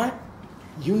your heart,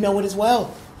 you know it as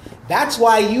well. That's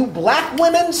why you black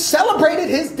women celebrated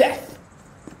his death.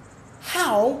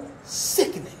 How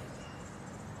sickening.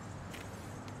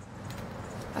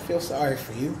 I feel sorry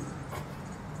for you.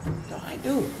 No, I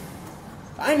do.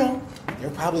 I know. You're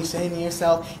probably saying to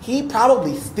yourself, he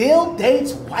probably still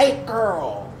dates white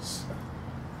girls.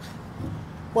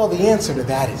 Well, the answer to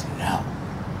that is no.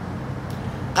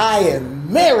 I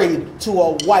am married to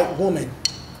a white woman.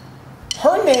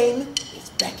 Her name is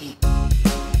Becky.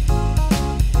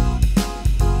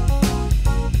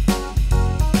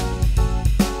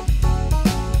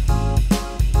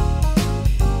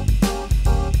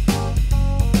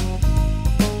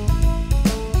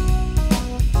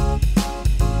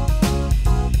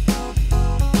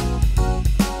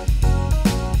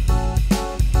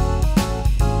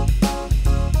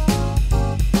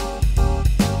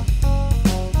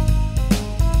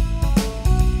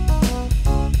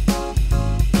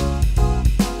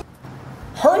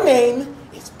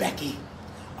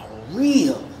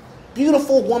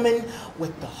 Woman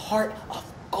with the heart of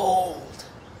gold.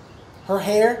 Her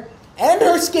hair and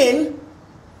her skin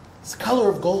is the color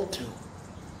of gold too.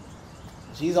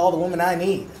 She's all the woman I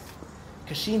need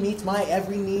because she meets my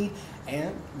every need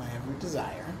and my every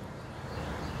desire.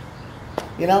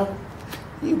 You know,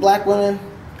 you black women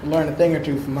can learn a thing or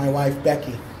two from my wife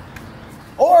Becky,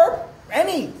 or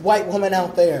any white woman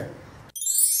out there.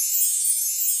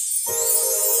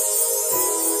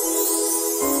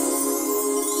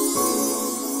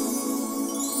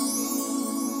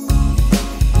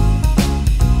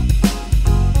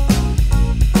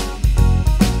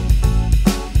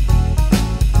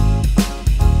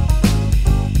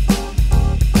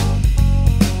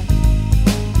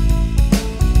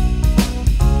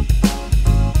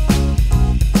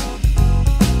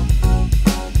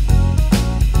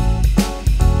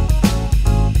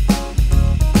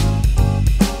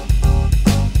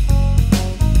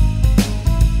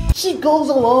 Goes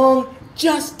along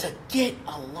just to get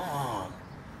along.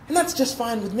 And that's just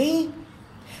fine with me.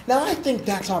 Now, I think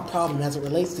that's our problem as it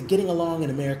relates to getting along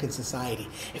in American society.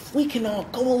 If we can all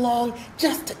go along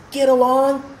just to get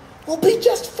along, we'll be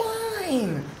just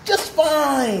fine. Just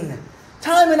fine.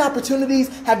 Time and opportunities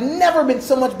have never been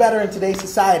so much better in today's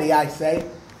society, I say.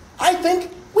 I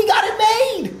think we got it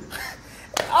made.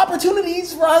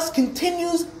 Opportunities for us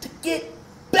continues to get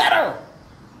better.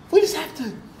 We just have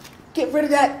to get rid of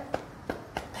that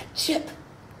chip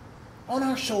on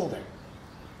our shoulder.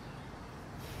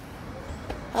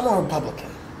 I'm a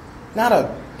Republican. Not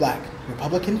a black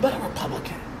Republican, but a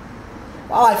Republican.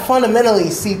 While I fundamentally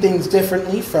see things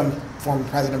differently from former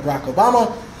President Barack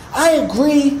Obama, I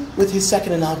agree with his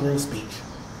second inaugural speech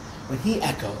when he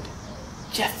echoed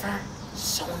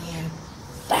Jeffersonian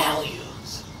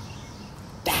values.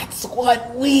 That's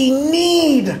what we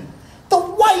need. The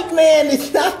white man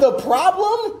is not the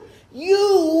problem.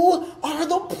 You are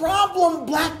the problem,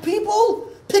 black people.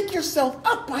 Pick yourself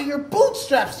up by your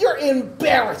bootstraps. You're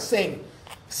embarrassing.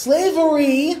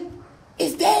 Slavery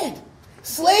is dead.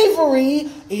 Slavery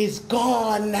is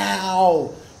gone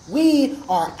now. We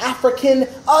are African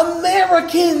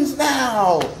Americans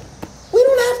now. We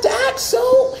don't have to act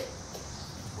so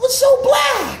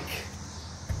black.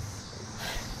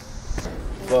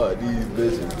 Fuck these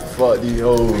bitches, fuck these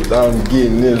hoes. I'm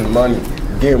getting this money,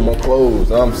 getting my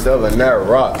clothes. I'm selling that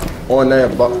rock on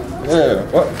that box. Yeah,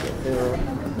 what?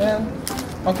 Man,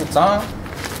 Uncle Tom.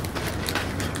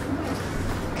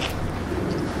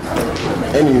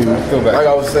 Anyway, like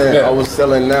I was saying, I was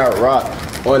selling that rock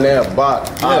on that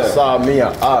box. I saw me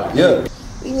an op. Yeah.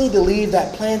 We need to leave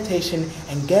that plantation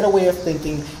and get a way of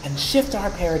thinking and shift our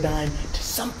paradigm to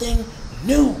something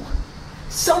new,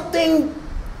 something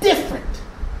different.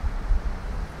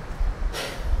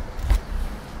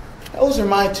 Those are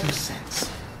my 2 cents.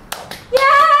 Yeah!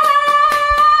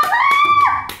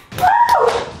 Woo!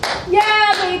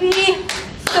 Yeah, baby.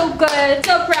 So good.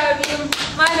 So proud of you.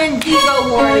 I'm an Indigo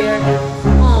warrior.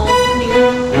 Oh, dude.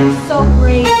 You're so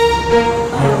great.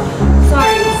 Oh,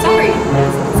 sorry.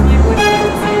 It's my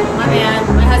boyfriend. My man.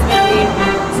 My husband.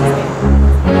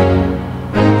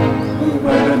 Who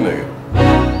that nigga?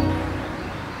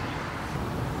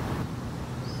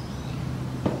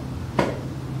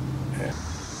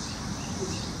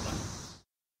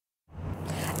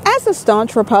 As a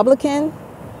staunch Republican,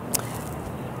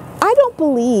 I don't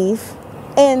believe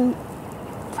in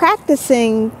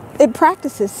practices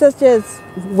such as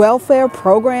welfare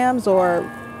programs or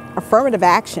affirmative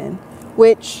action,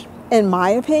 which, in my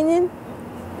opinion,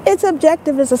 its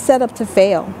objective is a setup to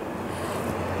fail.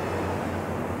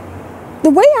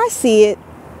 The way I see it,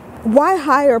 why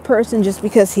hire a person just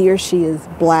because he or she is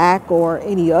black or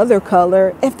any other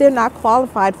color if they're not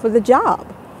qualified for the job?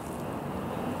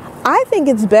 I think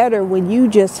it's better when you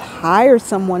just hire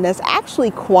someone that's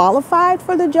actually qualified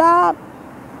for the job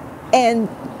and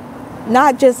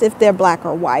not just if they're black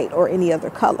or white or any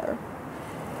other color.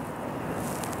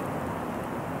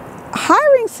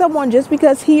 Hiring someone just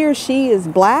because he or she is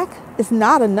black is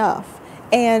not enough.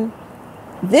 And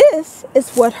this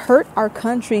is what hurt our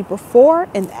country before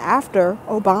and after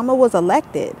Obama was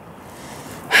elected.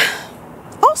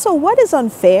 Also, what is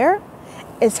unfair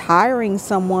is hiring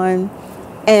someone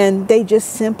and they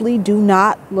just simply do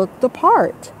not look the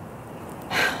part.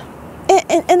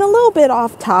 And a little bit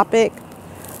off topic,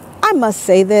 I must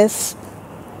say this,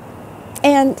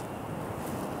 and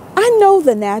I know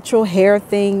the natural hair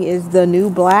thing is the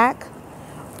new black,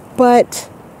 but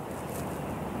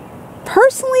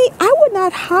personally, I would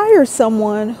not hire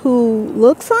someone who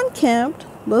looks unkempt,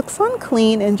 looks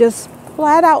unclean, and just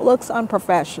flat out looks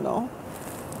unprofessional.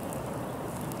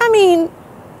 I mean,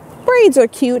 braids are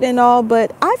cute and all,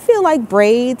 but I feel like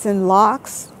braids and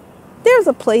locks, there's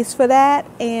a place for that,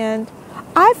 and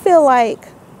I feel like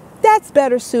that's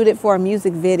better suited for a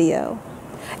music video.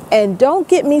 And don't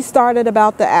get me started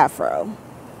about the afro.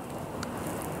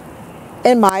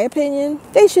 In my opinion,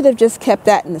 they should have just kept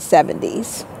that in the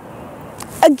 70s.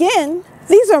 Again,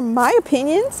 these are my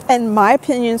opinions and my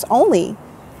opinions only.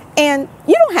 And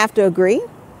you don't have to agree.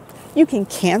 You can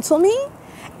cancel me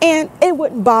and it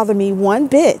wouldn't bother me one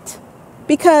bit,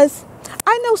 because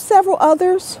I know several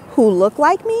others who look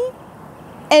like me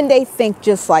and they think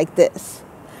just like this.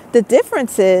 The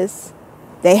difference is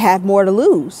they have more to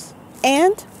lose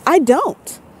and I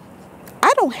don't.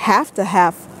 I don't have to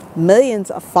have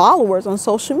millions of followers on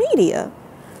social media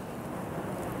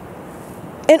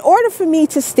in order for me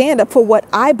to stand up for what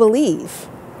I believe.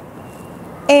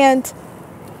 And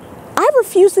I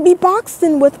refuse to be boxed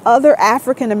in with other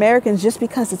African Americans just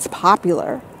because it's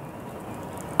popular.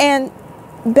 And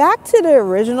back to the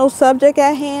original subject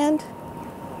at hand,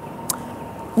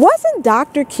 wasn't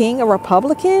Dr. King a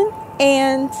Republican?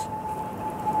 And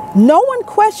no one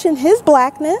questioned his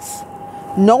blackness.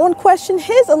 No one questioned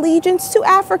his allegiance to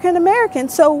African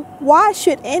Americans. So why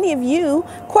should any of you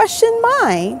question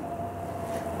mine?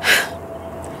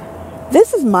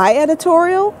 This is my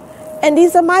editorial, and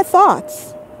these are my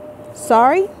thoughts.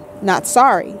 Sorry, not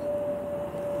sorry.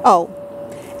 Oh,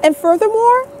 and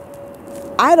furthermore,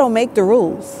 I don't make the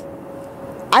rules.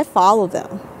 I follow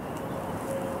them.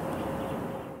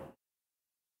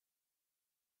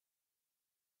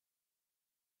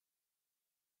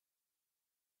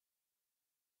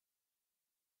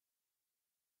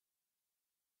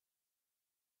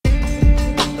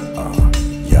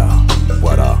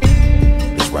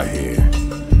 Right here,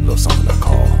 a little something I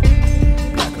call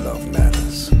Black Love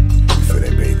Matters. You feel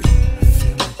that, baby?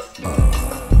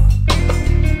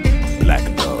 Black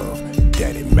love,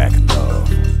 Daddy Mac love.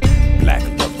 Black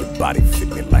love, your body fit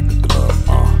me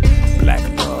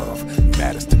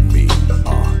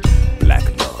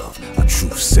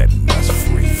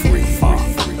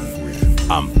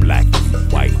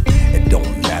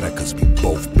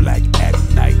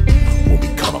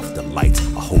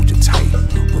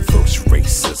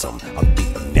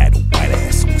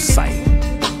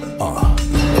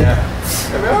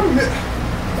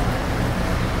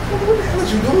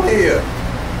you doing here?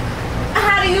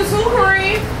 How do you do,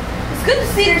 Kareem? It's good to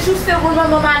see that you still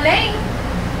remember my name.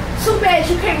 Too bad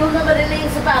you can't remember the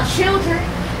names of our children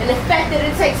and the fact that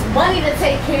it takes money to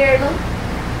take care of them.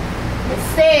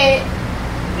 Instead,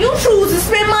 you choose to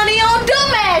spend money on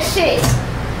dumbass shit.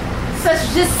 Such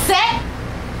as this set,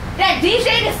 that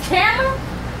DJ, this camera,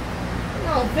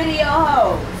 no video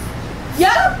hoes.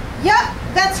 Yup,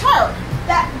 that's her.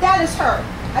 That is her.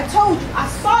 I told you,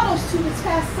 I saw those two this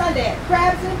past Sunday at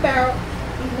Crabs in a Barrel,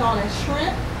 eating on a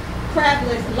shrimp, crab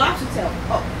legs, and lobster tail.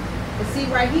 Oh, but see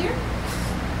right here?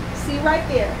 See right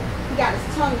there? He got his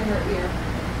tongue in her ear.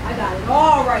 I got it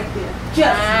all right there.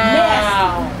 Just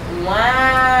nasty.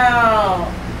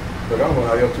 Wow. Look, I don't know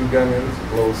how y'all two got me in this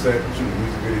closed set, shooting a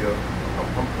music video.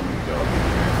 I'm y'all.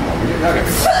 Come on, y'all got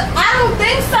me. I don't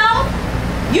think so.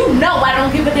 You know I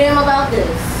don't give a damn about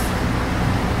this.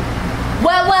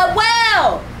 Well.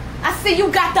 I see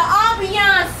you got the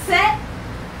ambiance set.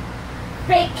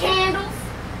 Fake candles,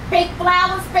 fake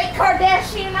flowers, fake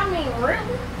Kardashian. I mean,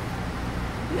 really?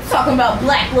 You talking about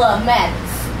Black Love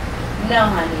Matters. No,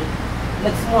 honey.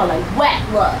 Looks more like whack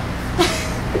love.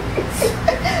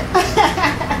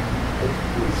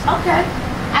 Okay.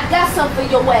 I got some for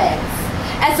your ass.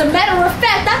 As a matter of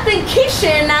fact, I think Keisha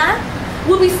and I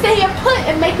will be staying put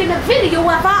and making a video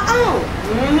of our own.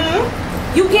 Mm-hmm.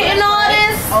 You getting all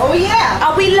this? Oh, yeah.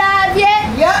 Are we live yet?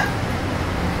 Yep.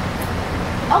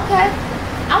 Okay.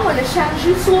 I want to challenge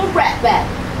you to a rap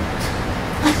battle.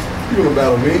 You wanna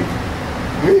battle me?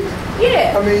 Me?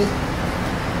 Yeah. I mean,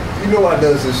 you know I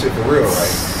does this shit for real,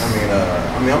 right?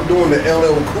 I mean, I'm doing the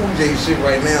LL Cool J shit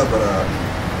right now, but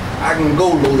I can go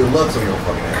loaded Lux on your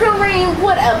fucking ass. Kareem,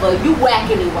 whatever. You whack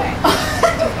anyway.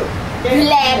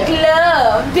 Black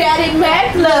love, Daddy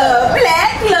Mac love,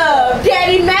 black love,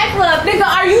 Daddy Mac love. Nigga,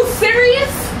 are you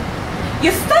serious?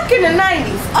 You're stuck in the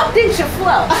 90s. Update your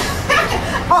flow.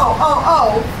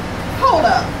 Oh. Hold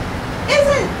up.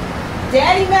 Isn't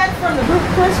Daddy Mac from the group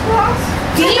Criss Cross?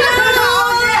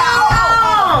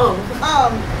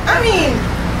 I mean,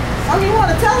 you want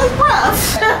to tell us, bruh?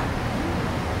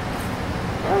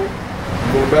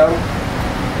 You wanna battle?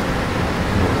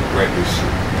 You wanna regret this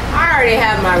shit? I already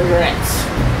have my regrets,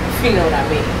 if you know what I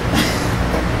mean.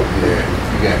 Yeah,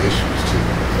 you got issues too.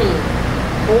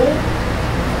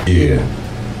 Yeah.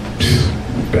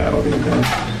 Battle me, man.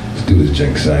 Let's do this,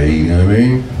 Jink Saeed, you know what I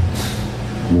mean?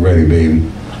 I'm ready, baby.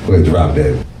 Go ahead, drop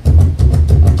that.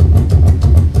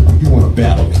 You wanna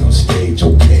battle me on stage?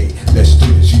 Okay, let's do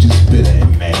this. You just bitter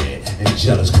and mad and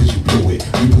jealous cause you blew it.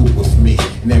 You blew it with me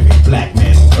and every black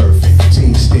man on earth. And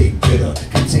continue to stay bitter,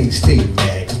 continue to stay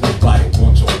mad cause nobody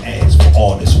wants your ass for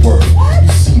all this work. You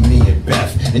see me and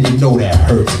Beth and you know that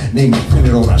hurts. Name is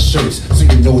printed on our shirts so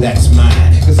you know that's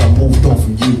mine. Cause I moved on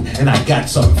from you and I got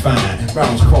something fine.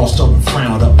 Brows crossed up and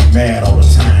frowned up and mad all the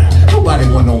time. Nobody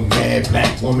want no mad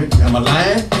black woman. Am I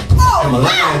lying? Am I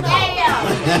lying?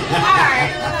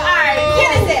 Alright,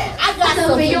 get in there. I got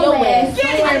some for your ass.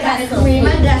 Get in there, Kareem. I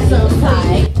got some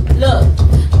tight. Look,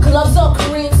 gloves on,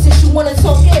 Kareem, since you wanna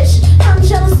talk ish. I'm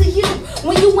jealous of you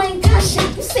when you ain't got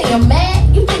shit. You say I'm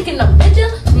mad? You thinking I'm bitter?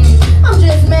 I'm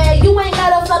just mad you ain't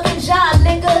got a fucking job,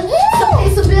 nigga. So pay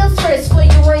some bills first before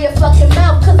you run your fucking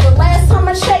mouth. Cause the last time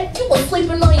I checked, you was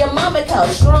sleeping on your mama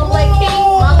couch. Strong black king,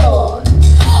 my lord.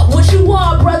 What you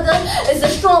are, brother, is a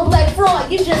strong black fraud.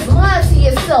 You just lied to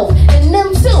yourself and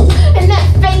them too. And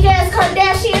that fake ass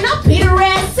Kardashian, I'll beat her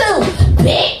ass too,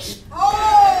 bitch.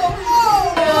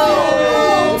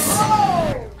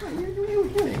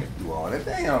 You ain't do all that,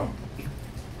 damn.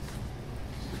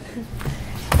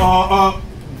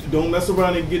 Don't mess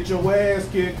around and get your ass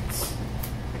kicked.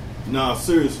 Nah,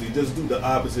 seriously, just do the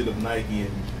opposite of Nike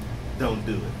and don't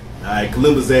do it. Alright,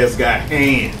 Kalimba's ass got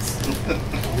hands.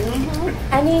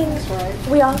 I mean,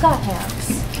 we all got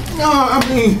hands. No, I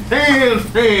mean hands.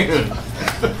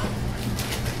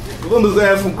 Kalimba's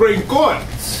ass from Creighton Court.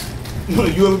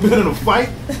 You ever been in a fight?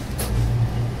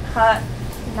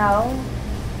 No.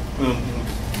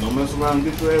 Don't mess around and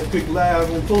get your ass kicked live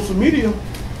on social media.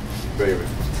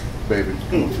 Baby,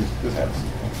 come on, just have some.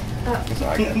 That's all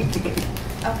I got.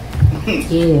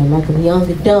 Yeah, like I'm young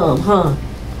and dumb, huh?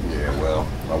 Yeah, well,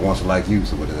 I want you like you,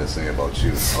 so what does that say about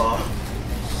you?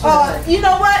 You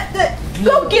know what?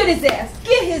 Go get his ass.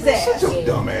 Get his ass. Shut your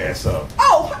dumb ass up.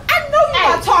 Oh, I know you're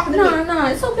not talking to me. No,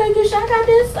 it's okay, Keisha. I got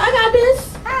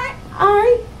this.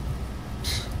 Alright.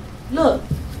 Look.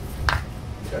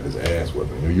 Got his ass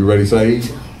whipping. Are you ready, Saeed?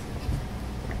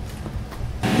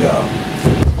 Yeah.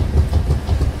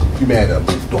 You mad at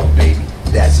moved on, baby.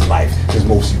 That's life. Cause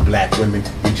most of you black women,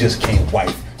 you just can't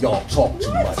wife. Y'all talk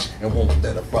too much and won't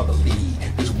let a brother lead.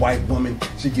 This white woman,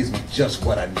 she gives me just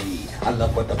what I need. I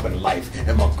love her up in life,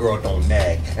 and my girl don't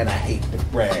nag. And I hate to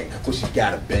brag, but she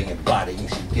got a banging body and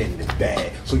she getting it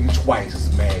bad. So you twice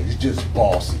as mad, you just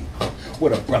bossy.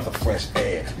 With a breath of fresh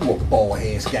air. You a bald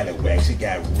head scallywag, she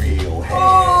got real hair.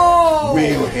 Oh.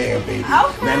 Real hair, baby.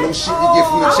 Okay. Now no shit you get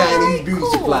from the Chinese beauty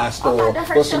supply store,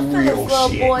 but some real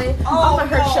shit. Boy. I'ma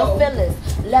hurt your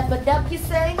feelings. Leopard up, you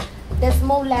say? There's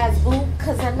more lies, boo,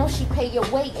 cause I know she pay your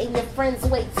weight and your friends'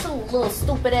 weight too. Little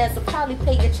stupid ass will probably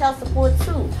pay your child support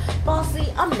too.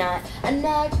 Bossy, I'm not a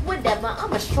nag, whatever.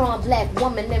 I'm a strong black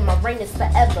woman and my reign is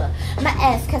forever. My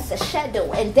ass casts a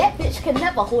shadow and that bitch can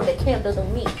never hold a candle to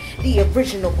me, the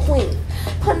original queen.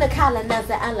 Putting the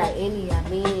colonizer out like any, I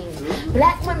mean.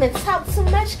 Black women talk too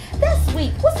much, that's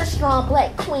weak. What's a strong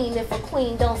black queen if a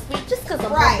queen don't speak? Just cause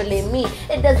I'm humbling me,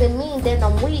 it doesn't mean that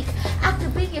I'm weak. I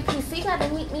could be your PC, gotta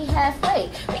meet me halfway.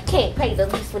 We can't pay the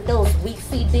least with those weak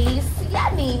CDs. See, I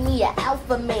need me an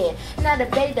alpha man, not a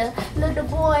beta. Little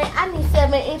boy, I need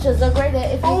 7 inches or greater.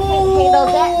 If you can't handle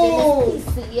that, then it's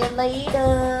peace. See you later.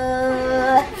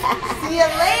 See you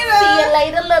later. See you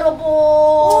later, little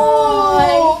boy.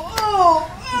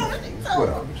 What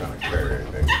up? I'm trying to clear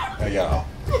everything. Hey, y'all.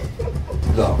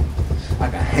 Look, I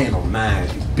can handle mine,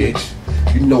 you bitch.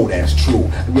 You know that's true.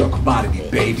 We're a commodity,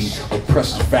 baby, of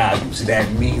precious value. So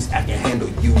that means I can handle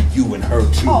you, and her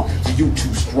too. So you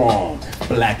too strong,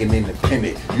 black and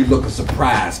independent. You looking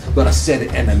surprised, but I said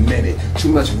it in a minute. Too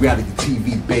much reality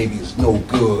TV, baby, is no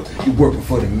good. You working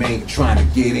for the man, trying to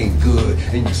get in good,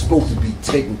 and you're supposed to be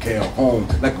taking care of home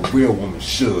like a real woman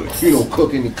should. You know,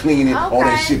 cooking and cleaning, all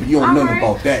that shit. But you don't know nothing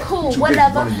about that. Cool, Too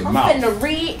whatever. busy running your I'm mouth. finna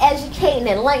re-educate and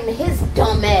enlighten his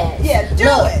dumb ass. Yeah, do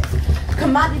it.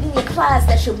 Commodity implies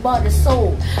that your bought and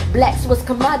sold. Blacks was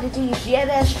commodities, yeah,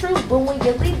 that's true. But when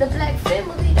you leave the black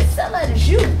family, the seller is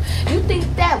you. You think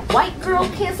that white girl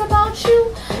cares about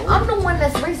you? I'm the one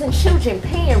that's raising children,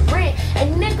 paying rent.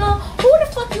 And nigga, who the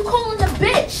fuck you calling a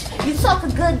bitch? You talk a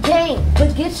good game,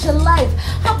 but get your life.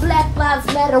 How black lives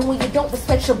matter when you don't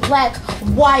respect your black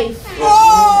wife. That's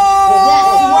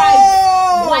right.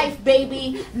 Wife,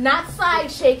 baby, not side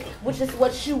chick, which is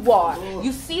what you are.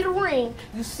 You see the ring,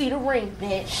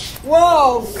 bitch.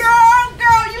 Whoa,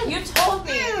 girl, You told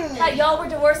me that y'all were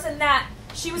divorced and that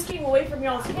she was keeping away from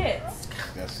y'all's kids.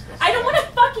 I don't want to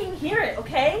fucking hear it,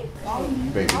 okay?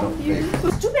 Baby, don't, baby.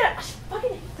 Stupid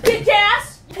fucking bitch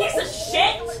ass piece of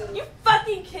shit! You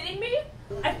fucking kidding me?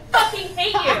 I fucking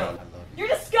hate you. You're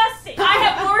disgusting. I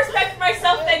have more respect for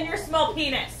myself than your small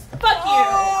penis. Fuck you.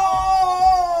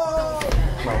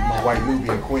 My white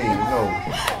Nubian queen, no.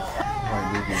 White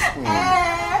Nubian queen.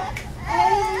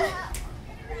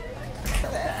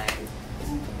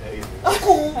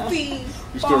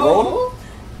 You still rolling?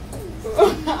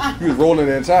 You was rolling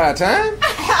the entire time?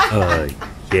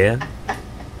 Yeah.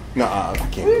 Nah, I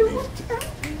can't believe it.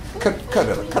 Cut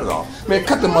it off. Man,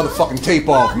 cut the motherfucking tape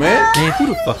off, man. Man, who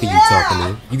the fuck are you talking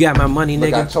to? You got my money,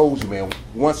 nigga? Like I told you, man.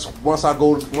 Once I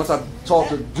talk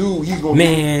to dude, he's gonna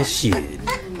Man, shit.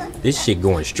 This shit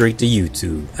going straight to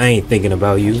YouTube. I ain't thinking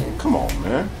about you. Come on,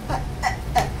 man.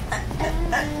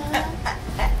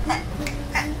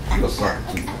 You're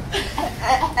something too.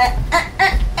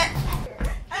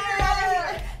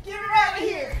 Get her out of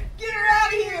here. Get her out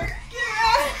of here. Get her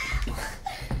out.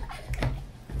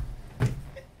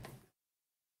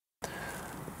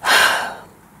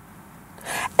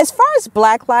 As far as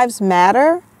Black Lives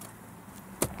Matter,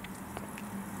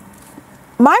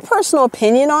 my personal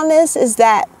opinion on this is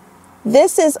that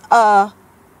this is a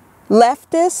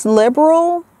leftist,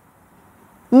 liberal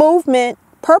movement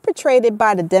perpetrated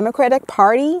by the Democratic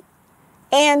Party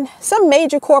and some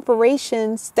major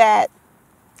corporations that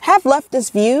have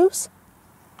leftist views,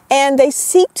 and they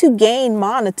seek to gain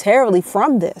monetarily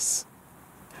from this.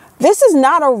 This is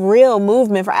not a real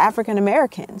movement for African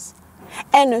Americans.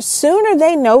 And the sooner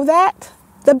they know that,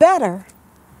 the better.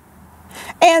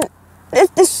 And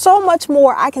there's so much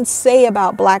more I can say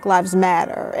about Black Lives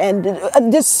Matter and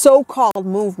this so-called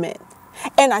movement.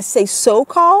 And I say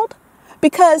so-called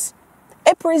because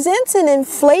it presents an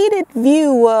inflated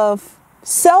view of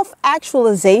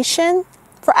self-actualization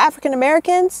for African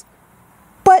Americans.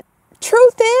 But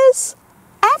truth is,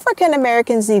 African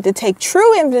Americans need to take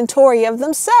true inventory of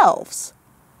themselves.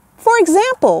 For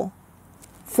example,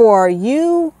 for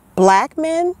you black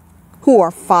men who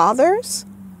are fathers,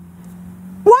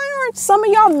 why aren't some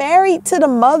of y'all married to the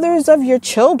mothers of your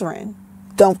children?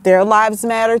 Don't their lives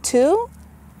matter too?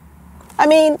 I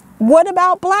mean, what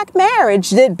about black marriage?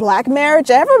 Did black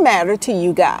marriage ever matter to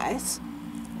you guys?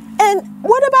 And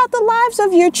what about the lives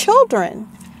of your children?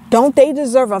 Don't they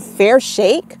deserve a fair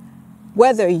shake?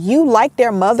 whether you like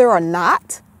their mother or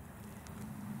not.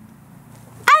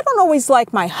 I don't always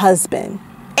like my husband,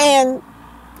 and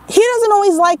he doesn't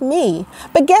always like me.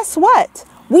 But guess what?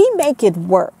 We make it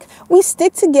work. We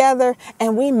stick together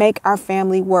and we make our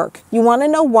family work. You want to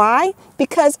know why?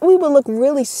 Because we will look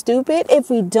really stupid if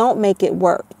we don't make it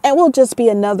work, and we'll just be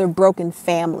another broken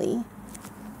family.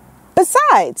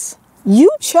 Besides,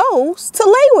 you chose to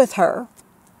lay with her.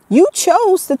 You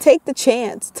chose to take the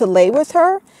chance to lay with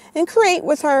her and create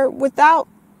with her without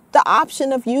the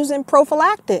option of using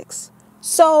prophylactics.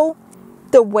 So,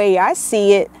 the way I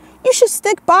see it, you should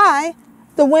stick by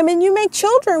the women you make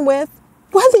children with,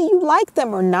 whether you like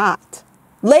them or not.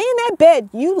 Lay in that bed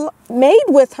you made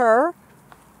with her,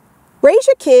 raise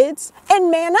your kids, and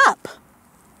man up.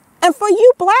 And for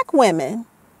you black women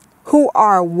who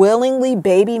are willingly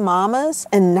baby mamas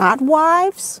and not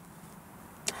wives,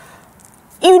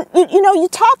 you know, you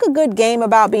talk a good game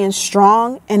about being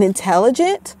strong and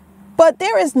intelligent, but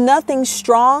there is nothing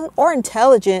strong or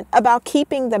intelligent about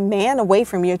keeping the man away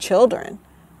from your children.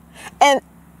 And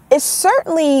it's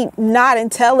certainly not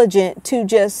intelligent to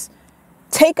just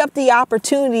take up the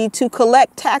opportunity to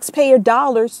collect taxpayer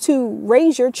dollars to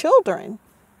raise your children.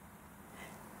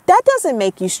 That doesn't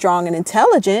make you strong and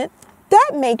intelligent.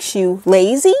 That makes you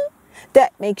lazy.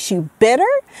 That makes you bitter.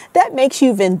 That makes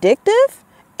you vindictive.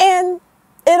 And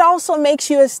it also makes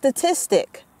you a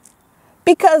statistic.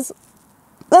 Because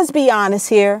let's be honest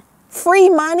here, free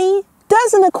money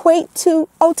doesn't equate to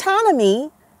autonomy.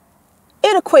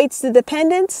 It equates to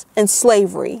dependence and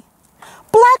slavery.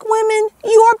 Black women,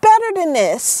 you are better than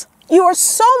this. You are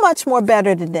so much more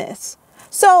better than this.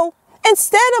 So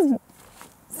instead of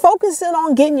focusing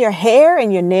on getting your hair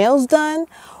and your nails done,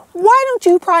 why don't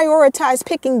you prioritize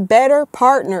picking better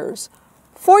partners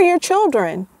for your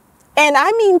children? And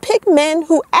I mean, pick men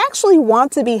who actually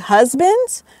want to be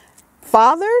husbands,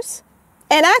 fathers,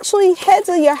 and actually heads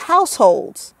of your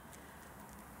households.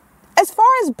 As far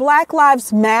as Black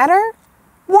Lives Matter,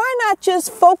 why not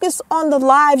just focus on the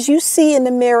lives you see in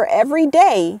the mirror every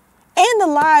day and the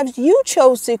lives you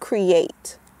chose to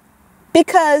create?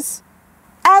 Because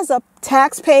as a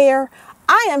taxpayer,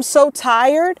 I am so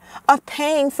tired of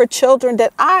paying for children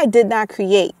that I did not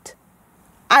create.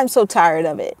 I'm so tired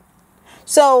of it.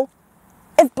 So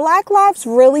if Black lives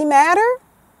really matter,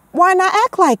 why not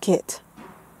act like it?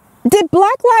 Did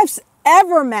Black lives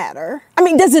ever matter? I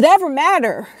mean, does it ever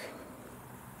matter?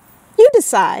 You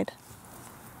decide.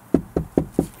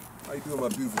 How you doing, my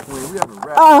beautiful queen? We have a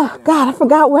rap. Oh, God, I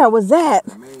forgot where I was at.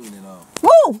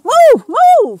 Move, move,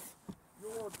 move.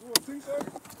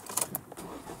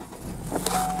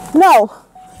 No.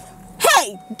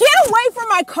 Hey, get away from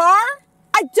my car.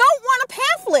 I don't want a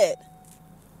pamphlet.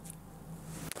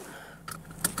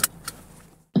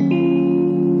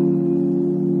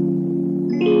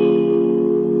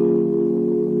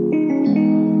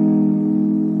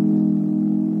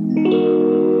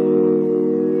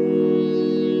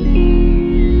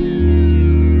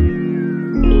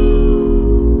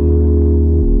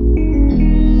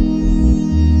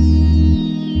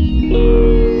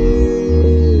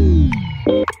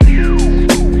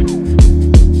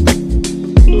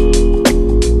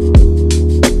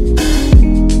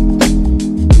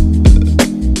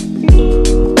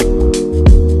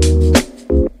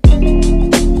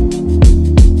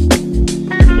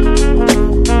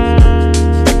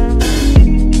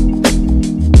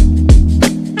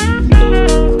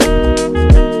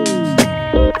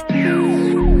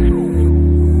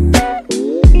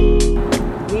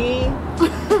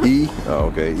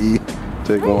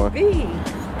 Take one. B.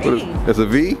 It's a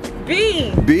V?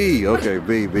 B. B. Okay,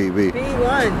 B. B1.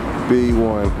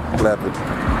 B1. Clap it.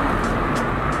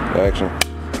 Action.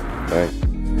 Thanks.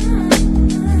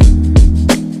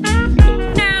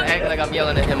 Act like I'm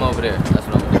yelling at him over there. That's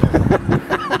what I'm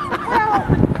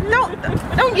No,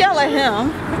 don't yell at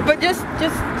him, but just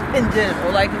in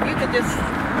general. Like, if you could just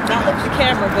not look at the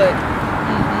camera, but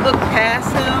look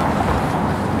past him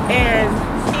and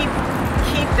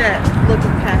keep that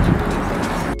looking past you.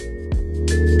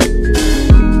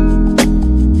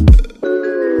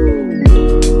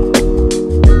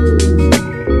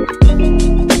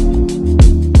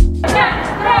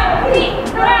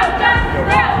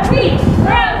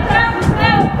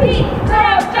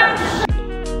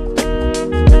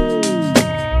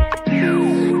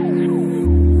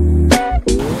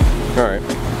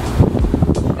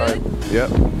 Yep.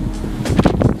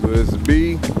 So it's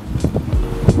B.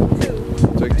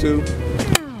 Take two.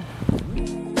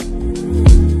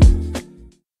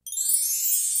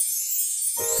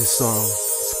 This song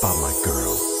is about my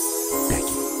girl,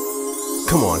 Becky.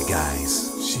 Come on,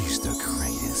 guys. She's the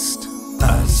greatest.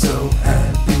 I'm so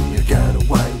happy you got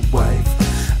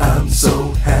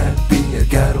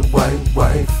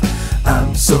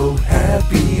so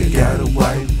happy I got a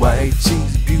white wife.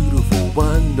 She's beautiful,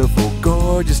 wonderful,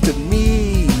 gorgeous to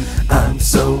me. I'm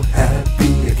so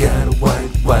happy I got a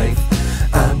white wife.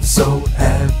 I'm so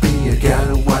happy I got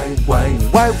a white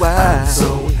wife. White wife. I'm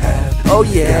so happy Oh I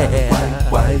yeah. got a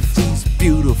white wife. She's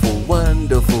beautiful,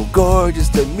 wonderful, gorgeous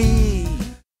to me.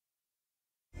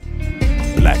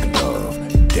 Black love,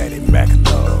 Daddy Mac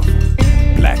love.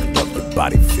 Black love, your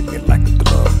body fit me like a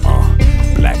glove.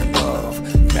 Black love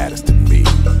matters to me.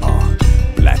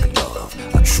 Black love,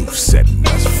 a truth setting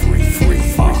us free.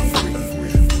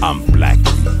 I'm black,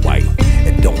 you white.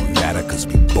 It don't matter cause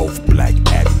we both black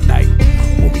at night.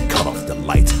 When we cut off the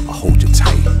lights, I hold you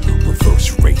tight.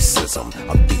 Reverse racism,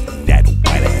 I'm beating that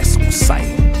white ass on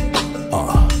sight.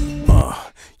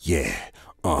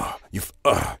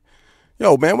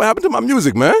 Yo, man, what happened to my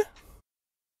music, man?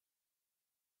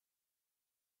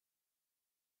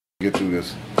 Get through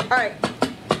this. Alright.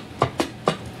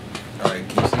 Alright,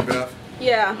 can you see Beth?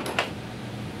 Yeah.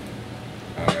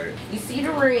 Alright. You see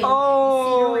the ring.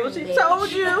 Oh, you see the ring, she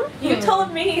told you. You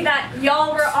told me that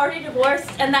y'all were already divorced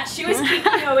and that she was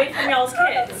keeping you away from y'all's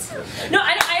kids. No,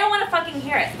 I don't want to fucking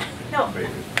hear it. No. Baby,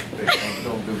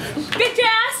 don't do this. Bitch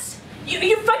ass!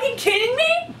 You fucking kidding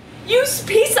me? You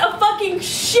piece of fucking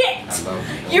shit! I love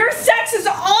you. Your sex is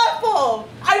awful.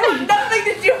 I want nothing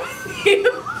to do with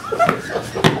you.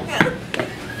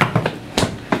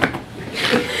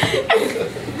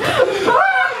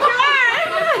 Oh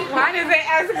God! Why does it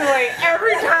escalate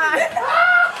every time?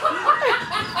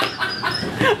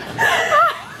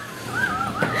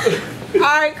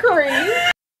 Alright, Kareem.